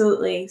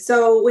 Absolutely.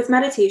 So with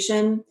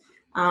meditation,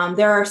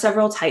 there are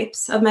several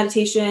types of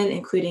meditation,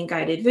 including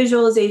guided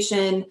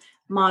visualization,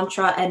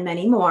 mantra, and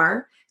many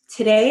more.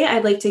 Today,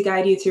 I'd like to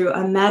guide you through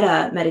a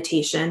metta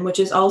meditation, which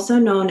is also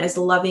known as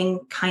loving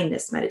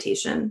kindness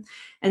meditation.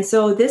 And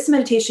so this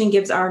meditation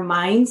gives our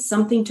minds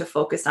something to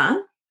focus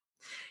on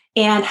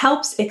and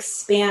helps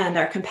expand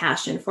our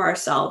compassion for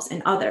ourselves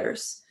and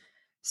others.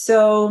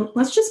 So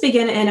let's just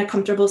begin in a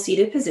comfortable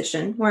seated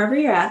position, wherever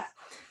you're at.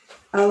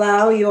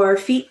 Allow your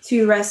feet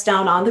to rest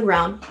down on the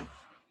ground.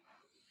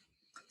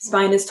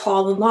 Spine is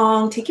tall and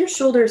long. Take your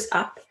shoulders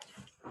up,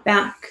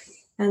 back,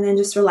 and then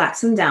just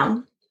relax them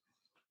down.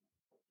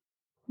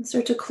 And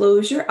start to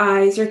close your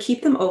eyes or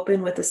keep them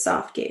open with a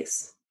soft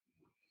gaze.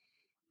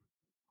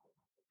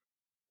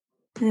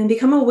 And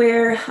become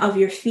aware of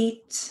your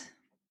feet,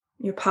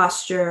 your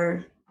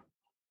posture,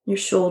 your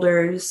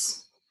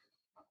shoulders,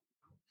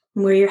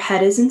 and where your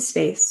head is in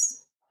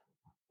space.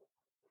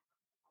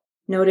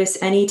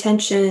 Notice any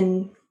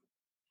tension.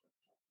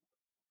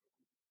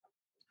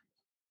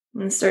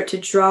 And start to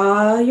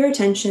draw your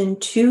attention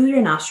to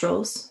your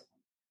nostrils.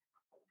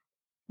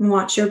 And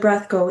watch your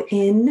breath go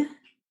in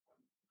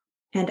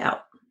and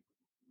out.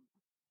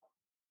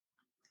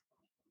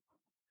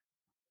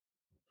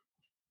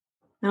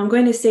 Now I'm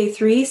going to say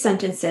 3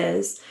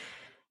 sentences,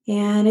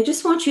 and I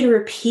just want you to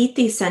repeat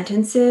these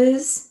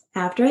sentences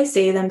after I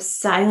say them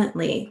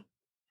silently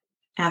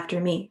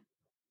after me.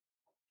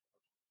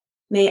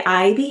 May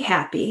I be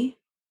happy.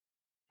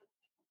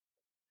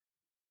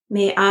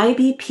 May I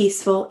be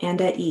peaceful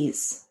and at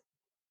ease.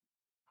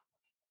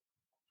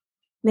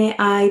 May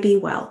I be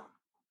well.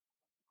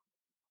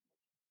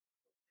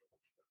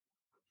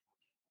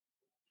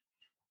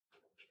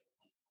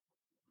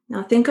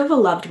 Now think of a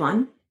loved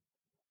one.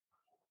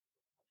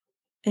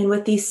 And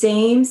with these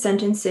same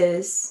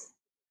sentences,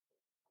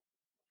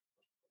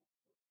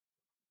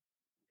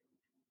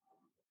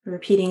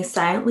 repeating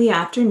silently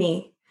after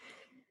me,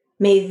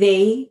 may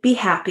they be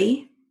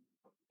happy.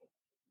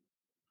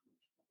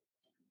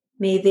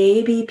 May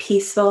they be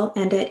peaceful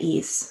and at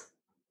ease.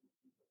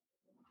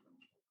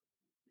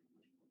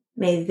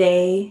 May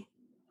they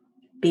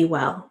be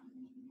well.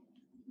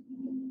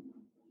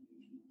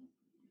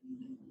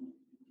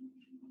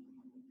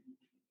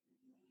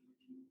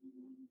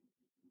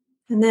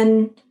 And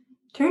then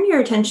turn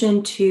your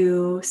attention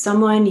to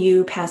someone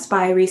you passed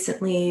by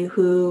recently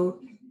who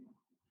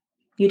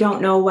you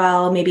don't know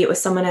well. Maybe it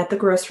was someone at the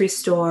grocery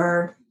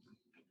store.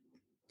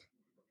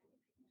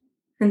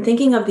 And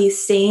thinking of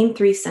these same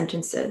 3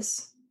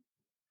 sentences.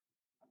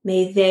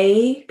 May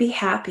they be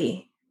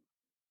happy.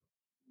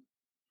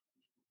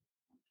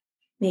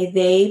 May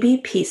they be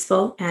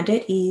peaceful and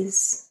at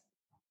ease.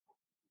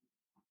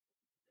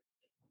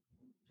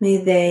 May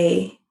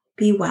they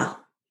be well.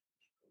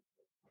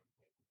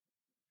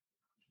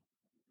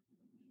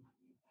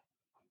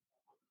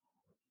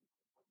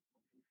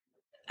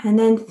 And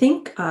then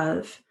think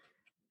of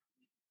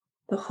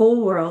the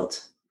whole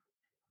world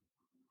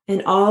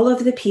and all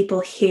of the people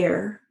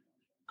here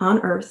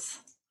on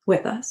earth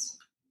with us.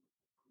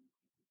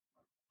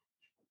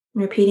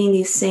 Repeating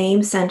these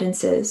same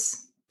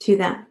sentences to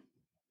them.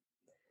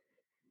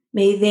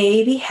 May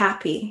they be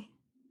happy.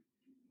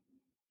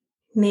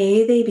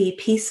 May they be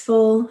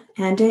peaceful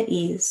and at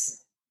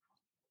ease.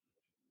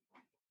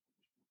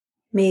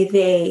 May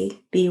they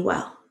be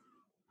well.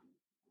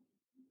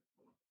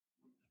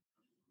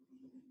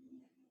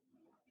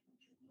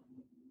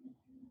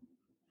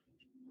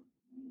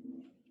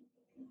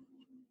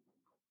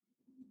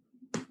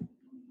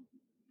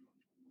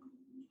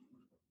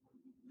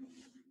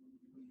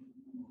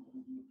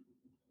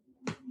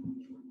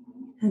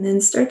 And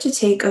then start to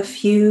take a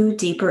few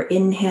deeper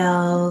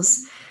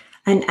inhales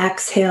and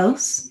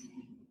exhales,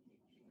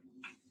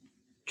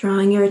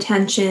 drawing your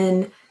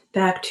attention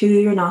back to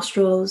your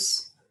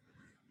nostrils.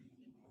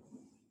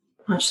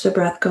 Watch the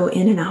breath go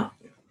in and out.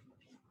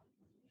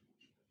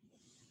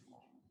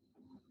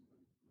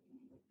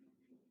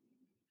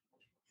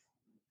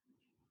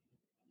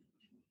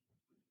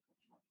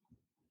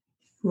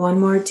 One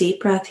more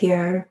deep breath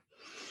here.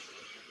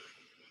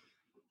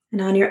 And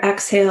on your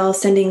exhale,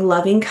 sending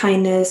loving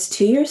kindness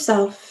to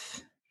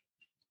yourself,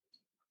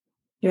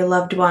 your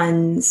loved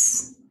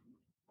ones,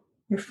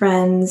 your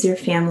friends, your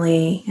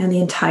family, and the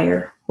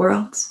entire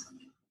world.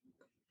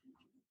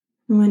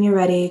 And when you're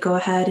ready, go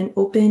ahead and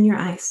open your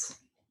eyes.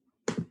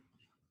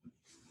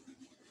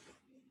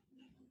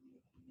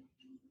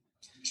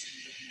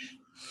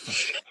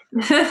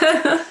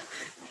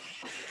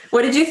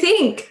 What did you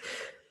think?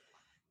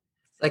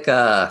 It's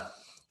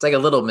like a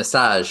little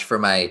massage for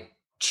my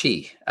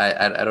chi.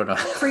 I don't know.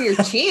 For your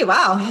chi,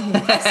 wow. I'm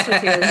impressed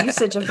with your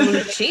usage of the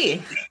word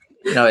chi.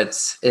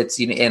 It's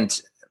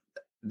and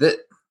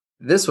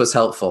this was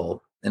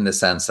helpful in the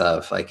sense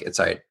of like it's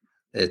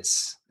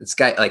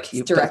guy like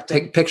you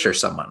picture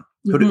someone.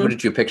 Mm-hmm. Who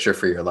did you picture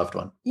for your loved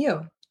one?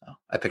 You. Oh,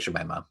 I pictured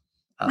my mom.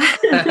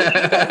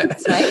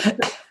 That's right.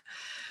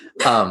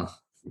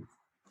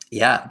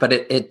 Yeah, but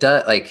it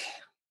does like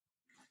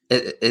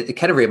it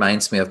kind of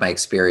reminds me of my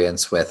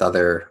experience with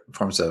other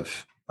forms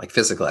of like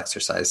physical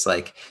exercise,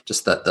 like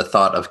just the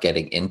thought of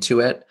getting into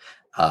it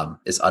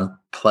is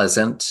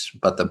unpleasant,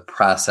 but the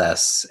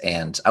process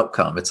and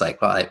outcome, it's like,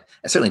 well, I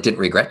certainly didn't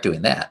regret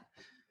doing that.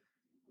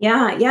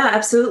 Yeah,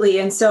 absolutely.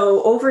 And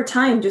so over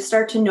time, just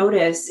start to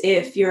notice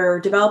if you're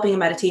developing a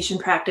meditation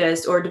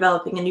practice or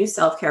developing a new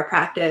self-care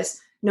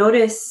practice,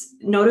 notice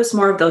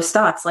more of those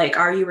thoughts. Like,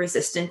 are you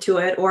resistant to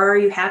it, or are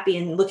you happy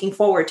and looking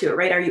forward to it,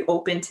 right? Are you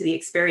open to the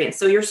experience?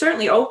 So you're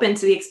certainly open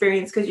to the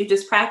experience because you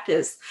just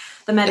practiced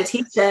the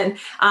meditation.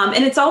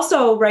 And it's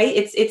also, right,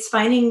 it's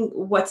finding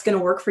what's going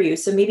to work for you.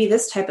 So maybe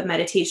this type of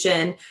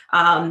meditation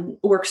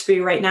works for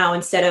you right now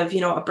instead of,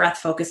 a breath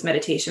focused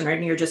meditation, right?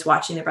 And you're just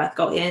watching the breath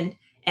go in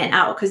and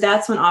out, because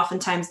that's when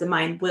oftentimes the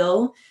mind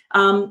will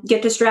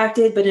get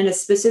distracted. But in a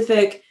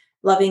specific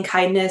loving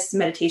kindness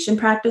meditation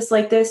practice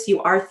like this,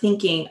 you are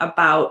thinking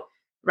about,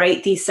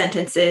 right, these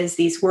sentences,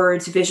 these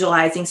words,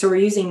 visualizing. So we're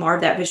using more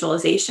of that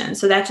visualization.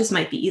 So that just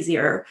might be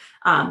easier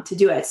to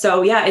do it.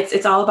 So yeah,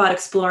 it's all about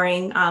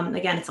exploring.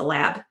 Again, it's a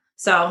lab.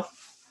 So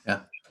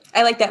yeah,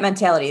 I like that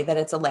mentality that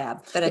it's a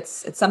lab, that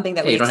it's something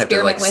that we you don't have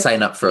to like with.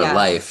 sign up for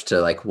life to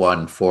like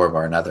one form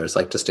or another. It's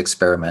like just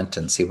experiment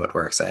and see what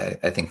works. I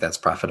think that's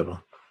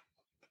profitable.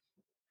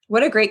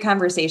 What a great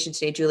conversation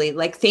today, Julie.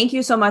 Like, thank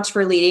you so much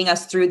for leading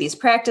us through these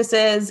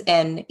practices,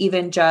 and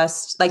even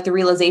just like the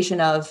realization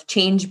of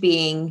change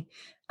being,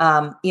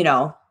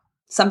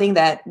 something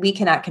that we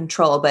cannot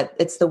control, but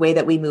it's the way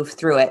that we move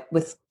through it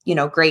with,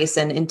 grace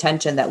and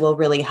intention that will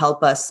really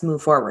help us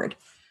move forward.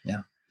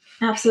 Yeah,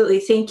 absolutely.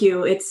 Thank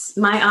you. It's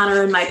my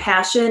honor and my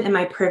passion and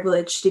my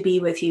privilege to be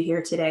with you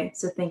here today.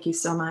 So thank you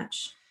so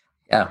much.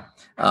 Yeah.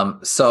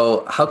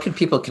 So how can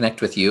people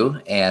connect with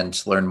you and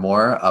learn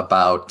more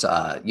about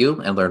you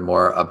and learn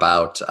more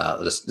about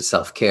the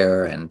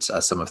self-care and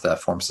some of the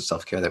forms of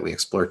self-care that we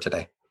explored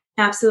today?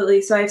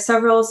 Absolutely. So I have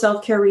several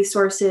self-care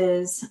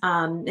resources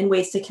and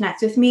ways to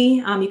connect with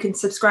me. You can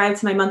subscribe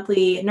to my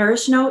monthly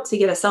Nourish Note to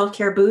get a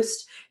self-care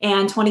boost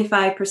and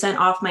 25%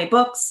 off my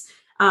books.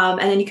 And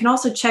then you can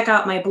also check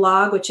out my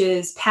blog, which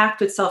is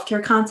packed with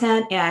self-care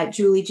content at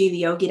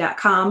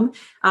juliegtheyogi.com.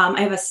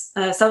 I have a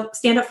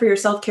Stand Up For Your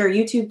Self-Care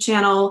YouTube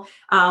channel,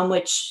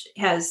 which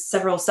has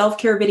several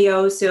self-care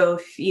videos. So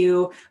if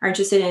you are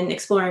interested in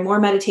exploring more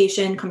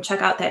meditation, come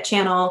check out that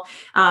channel.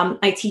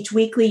 I teach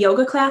weekly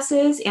yoga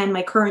classes, and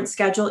my current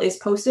schedule is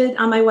posted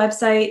on my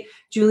website,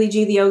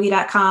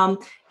 juliegtheyogi.com.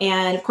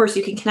 And of course,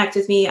 you can connect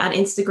with me on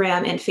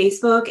Instagram and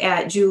Facebook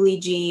at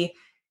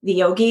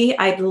juliegtheyogi.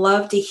 I'd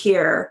love to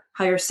hear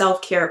how your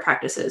self-care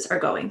practices are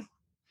going.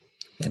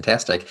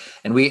 Fantastic.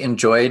 And we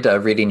enjoyed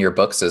reading your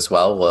books as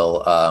well.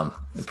 We'll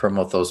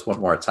promote those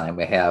one more time.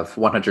 We have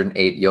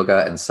 108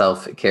 Yoga and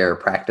Self-Care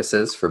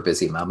Practices for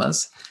Busy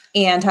Mamas.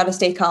 And How to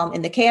Stay Calm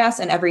in the Chaos,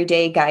 an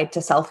Everyday Guide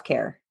to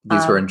Self-Care.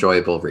 These were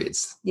enjoyable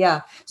reads.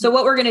 Yeah. So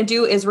what we're going to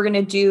do is we're going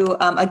to do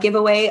a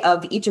giveaway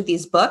of each of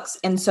these books.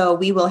 And so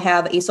we will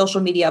have a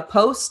social media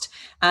post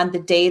on the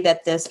day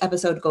that this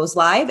episode goes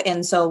live.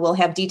 And so we'll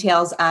have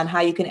details on how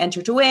you can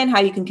enter to win, how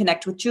you can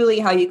connect with Julie,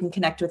 how you can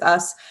connect with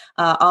us,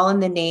 all in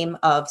the name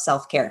of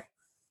self-care.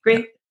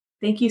 Great.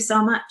 Thank you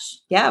so much.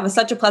 Yeah, it was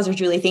such a pleasure,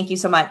 Julie. Thank you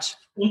so much.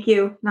 Thank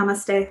you.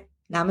 Namaste.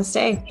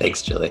 Namaste.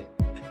 Thanks, Julie.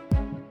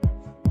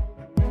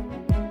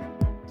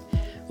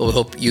 Well, we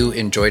hope you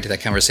enjoyed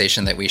that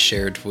conversation that we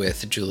shared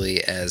with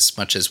Julie as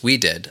much as we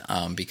did,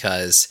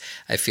 because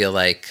I feel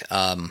like,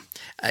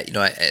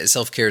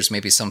 self-care is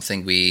maybe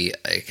something we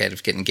kind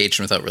of get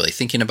engaged in without really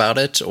thinking about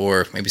it,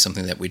 or maybe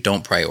something that we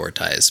don't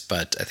prioritize.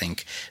 But I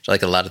think,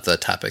 like a lot of the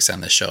topics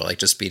on this show, like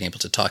just being able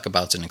to talk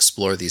about and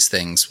explore these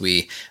things,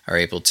 we are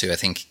able to, I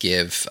think,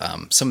 give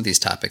some of these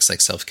topics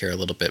like self-care a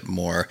little bit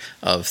more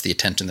of the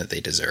attention that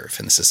they deserve.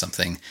 And this is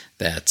something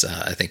that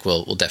I think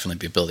we'll definitely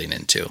be building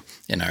into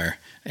in our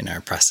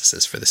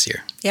processes for this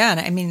year. Yeah. And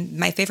I mean,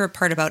 my favorite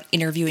part about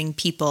interviewing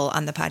people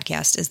on the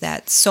podcast is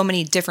that so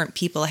many different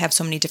people have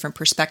so many different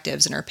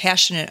perspectives and are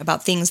passionate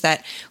about things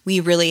that we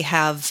really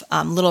have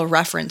little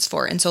reference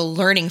for. And so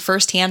learning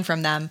firsthand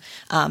from them,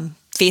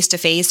 face to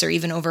face or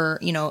even over,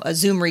 a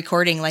Zoom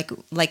recording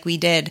like we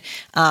did,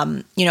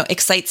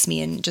 excites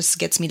me and just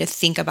gets me to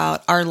think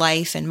about our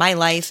life and my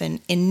life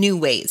and in new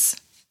ways.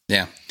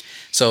 Yeah.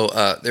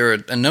 So there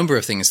were a number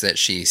of things that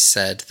she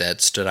said that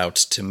stood out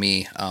to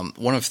me.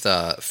 One of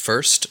the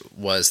first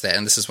was that,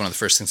 and this is one of the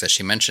first things that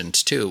she mentioned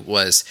too,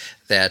 was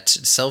that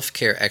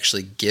self-care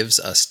actually gives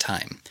us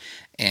time.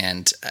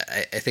 And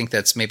I think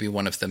that's maybe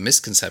one of the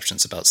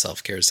misconceptions about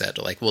self-care is that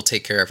like we'll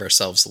take care of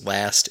ourselves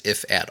last,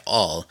 if at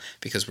all,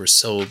 because we're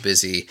so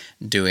busy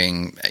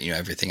doing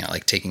everything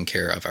like taking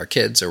care of our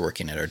kids or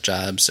working at our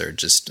jobs or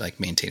just like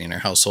maintaining our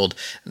household,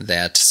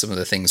 that some of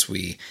the things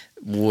we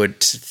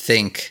would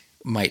think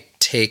might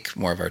take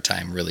more of our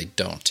time really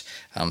don't.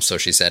 So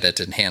she said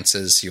it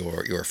enhances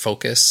your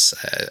focus.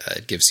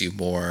 It gives you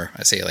more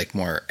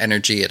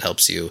energy. It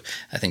helps you,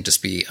 I think,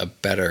 just be a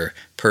better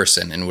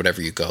person in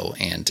whatever you go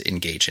and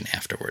engage in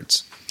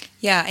afterwards.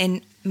 Yeah.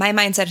 And my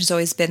mindset has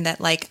always been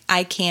that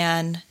I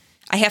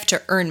have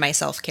to earn my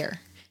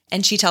self-care.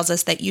 And she tells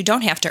us that you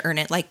don't have to earn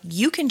it. Like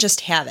you can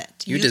just have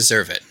it. You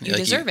deserve it. You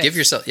deserve it. Give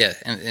yourself, yeah.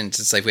 And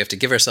it's like we have to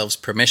give ourselves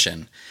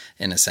permission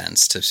in a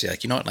sense to say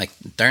like, you know what, like,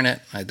 darn it,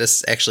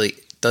 this actually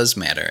does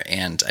matter.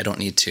 And I don't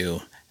need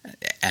to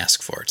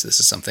ask for it. This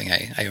is something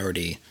I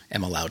already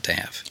am allowed to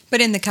have.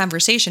 But in the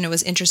conversation, it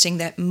was interesting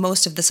that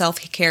most of the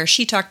self-care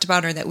she talked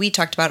about or that we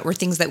talked about were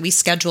things that we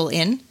schedule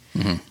in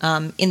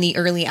the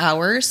early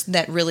hours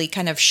that really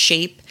kind of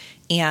shape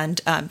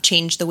and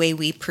change the way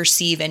we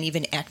perceive and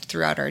even act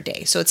throughout our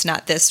day. So it's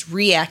not this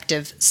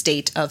reactive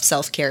state of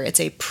self-care. It's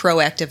a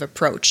proactive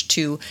approach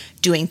to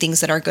doing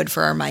things that are good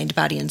for our mind,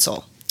 body, and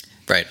soul.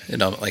 Right.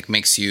 It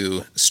makes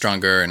you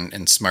stronger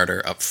and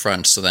smarter up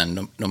front. So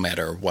then no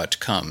matter what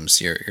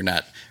comes, you're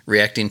not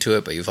reacting to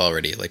it, but you've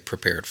already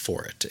prepared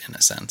for it in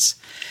a sense.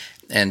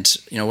 And,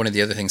 one of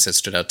the other things that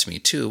stood out to me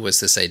too was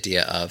this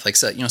idea of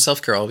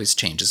self-care always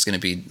changes. It's going to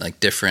be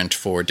different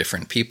for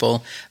different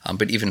people,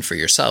 but even for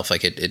yourself,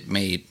 it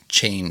may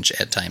change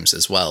at times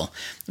as well.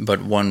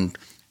 But one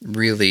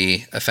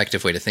really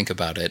effective way to think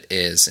about it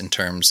is in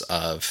terms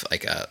of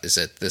is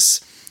it this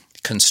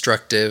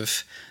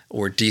constructive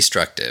or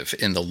destructive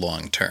in the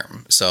long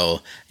term?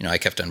 So, I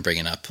kept on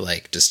bringing up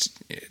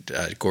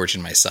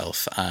gorging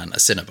myself on a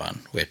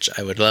Cinnabon, which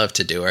I would love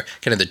to do. Or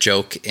kind of the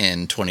joke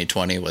in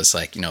 2020 was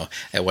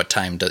at what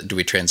time do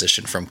we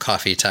transition from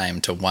coffee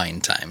time to wine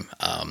time?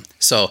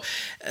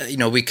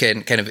 We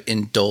can kind of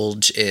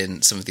indulge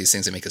in some of these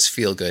things that make us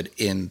feel good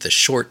in the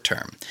short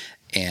term.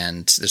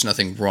 And there's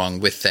nothing wrong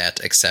with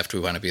that, except we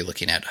want to be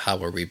looking at how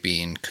are we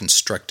being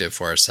constructive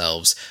for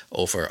ourselves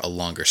over a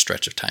longer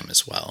stretch of time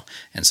as well.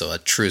 And so a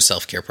true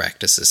self-care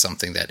practice is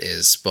something that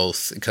is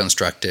both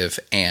constructive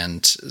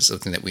and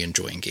something that we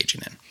enjoy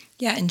engaging in.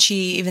 Yeah, and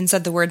she even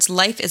said the words,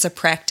 life is a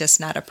practice,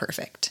 not a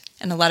perfect.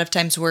 And a lot of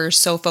times we're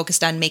so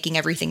focused on making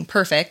everything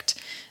perfect,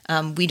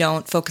 we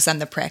don't focus on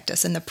the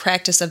practice. And the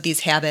practice of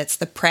these habits,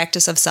 the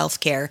practice of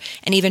self-care,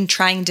 and even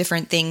trying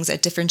different things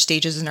at different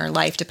stages in our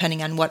life,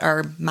 depending on what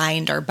our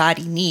mind, our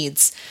body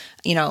needs,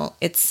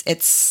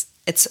 it's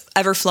it's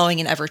ever flowing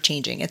and ever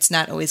changing. It's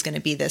not always going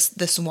to be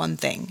this one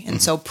thing.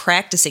 And so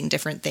practicing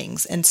different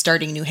things and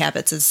starting new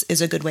habits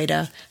is a good way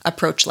to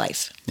approach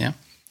life. Yeah.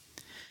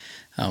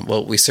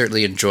 Well, we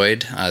certainly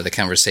enjoyed the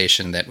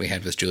conversation that we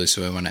had with Julie,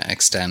 so we want to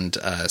extend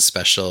a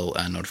special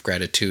note of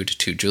gratitude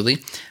to Julie.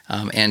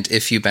 And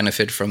if you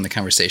benefit from the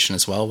conversation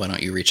as well, why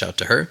don't you reach out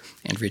to her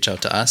and reach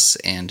out to us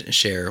and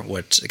share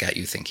what got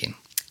you thinking.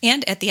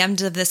 And at the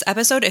end of this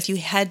episode, if you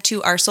head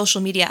to our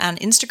social media on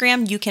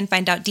Instagram, you can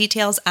find out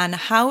details on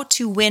how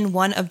to win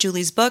one of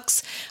Julie's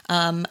books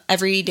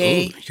every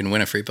day. Ooh, you can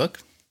win a free book?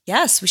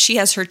 Yes, she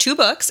has her 2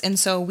 books, and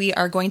so we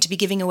are going to be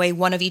giving away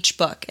one of each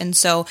book. And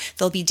so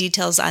there'll be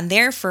details on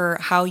there for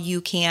how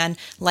you can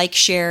like,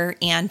 share,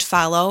 and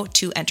follow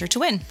to enter to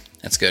win.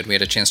 That's good. We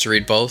had a chance to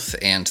read both,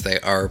 and they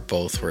are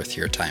both worth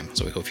your time.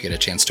 So we hope you get a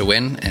chance to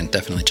win, and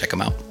definitely check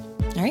them out.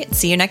 All right,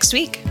 see you next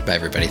week. Bye,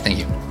 everybody. Thank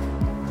you.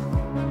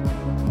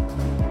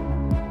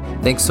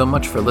 Thanks so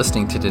much for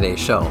listening to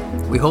today's show.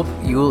 We hope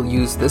you will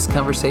use this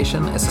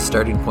conversation as a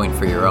starting point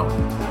for your own.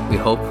 We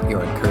hope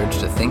you're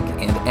encouraged to think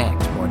and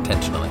act more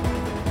intentionally.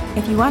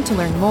 If you want to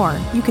learn more,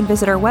 you can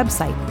visit our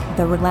website,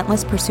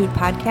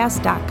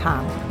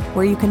 therelentlesspursuitpodcast.com,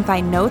 where you can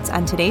find notes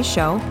on today's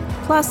show,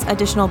 plus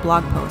additional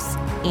blog posts,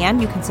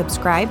 and you can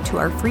subscribe to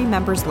our free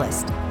members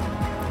list.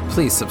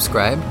 Please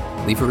subscribe,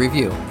 leave a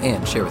review,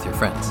 and share with your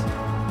friends.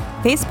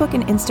 Facebook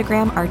and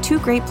Instagram are 2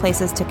 great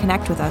places to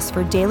connect with us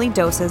for daily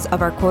doses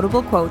of our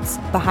quotable quotes,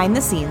 behind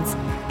the scenes,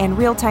 and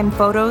real-time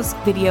photos,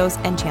 videos,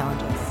 and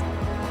challenges.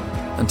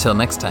 Until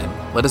next time,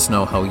 let us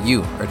know how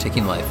you are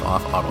taking life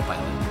off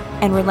autopilot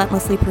and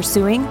relentlessly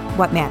pursuing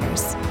what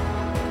matters.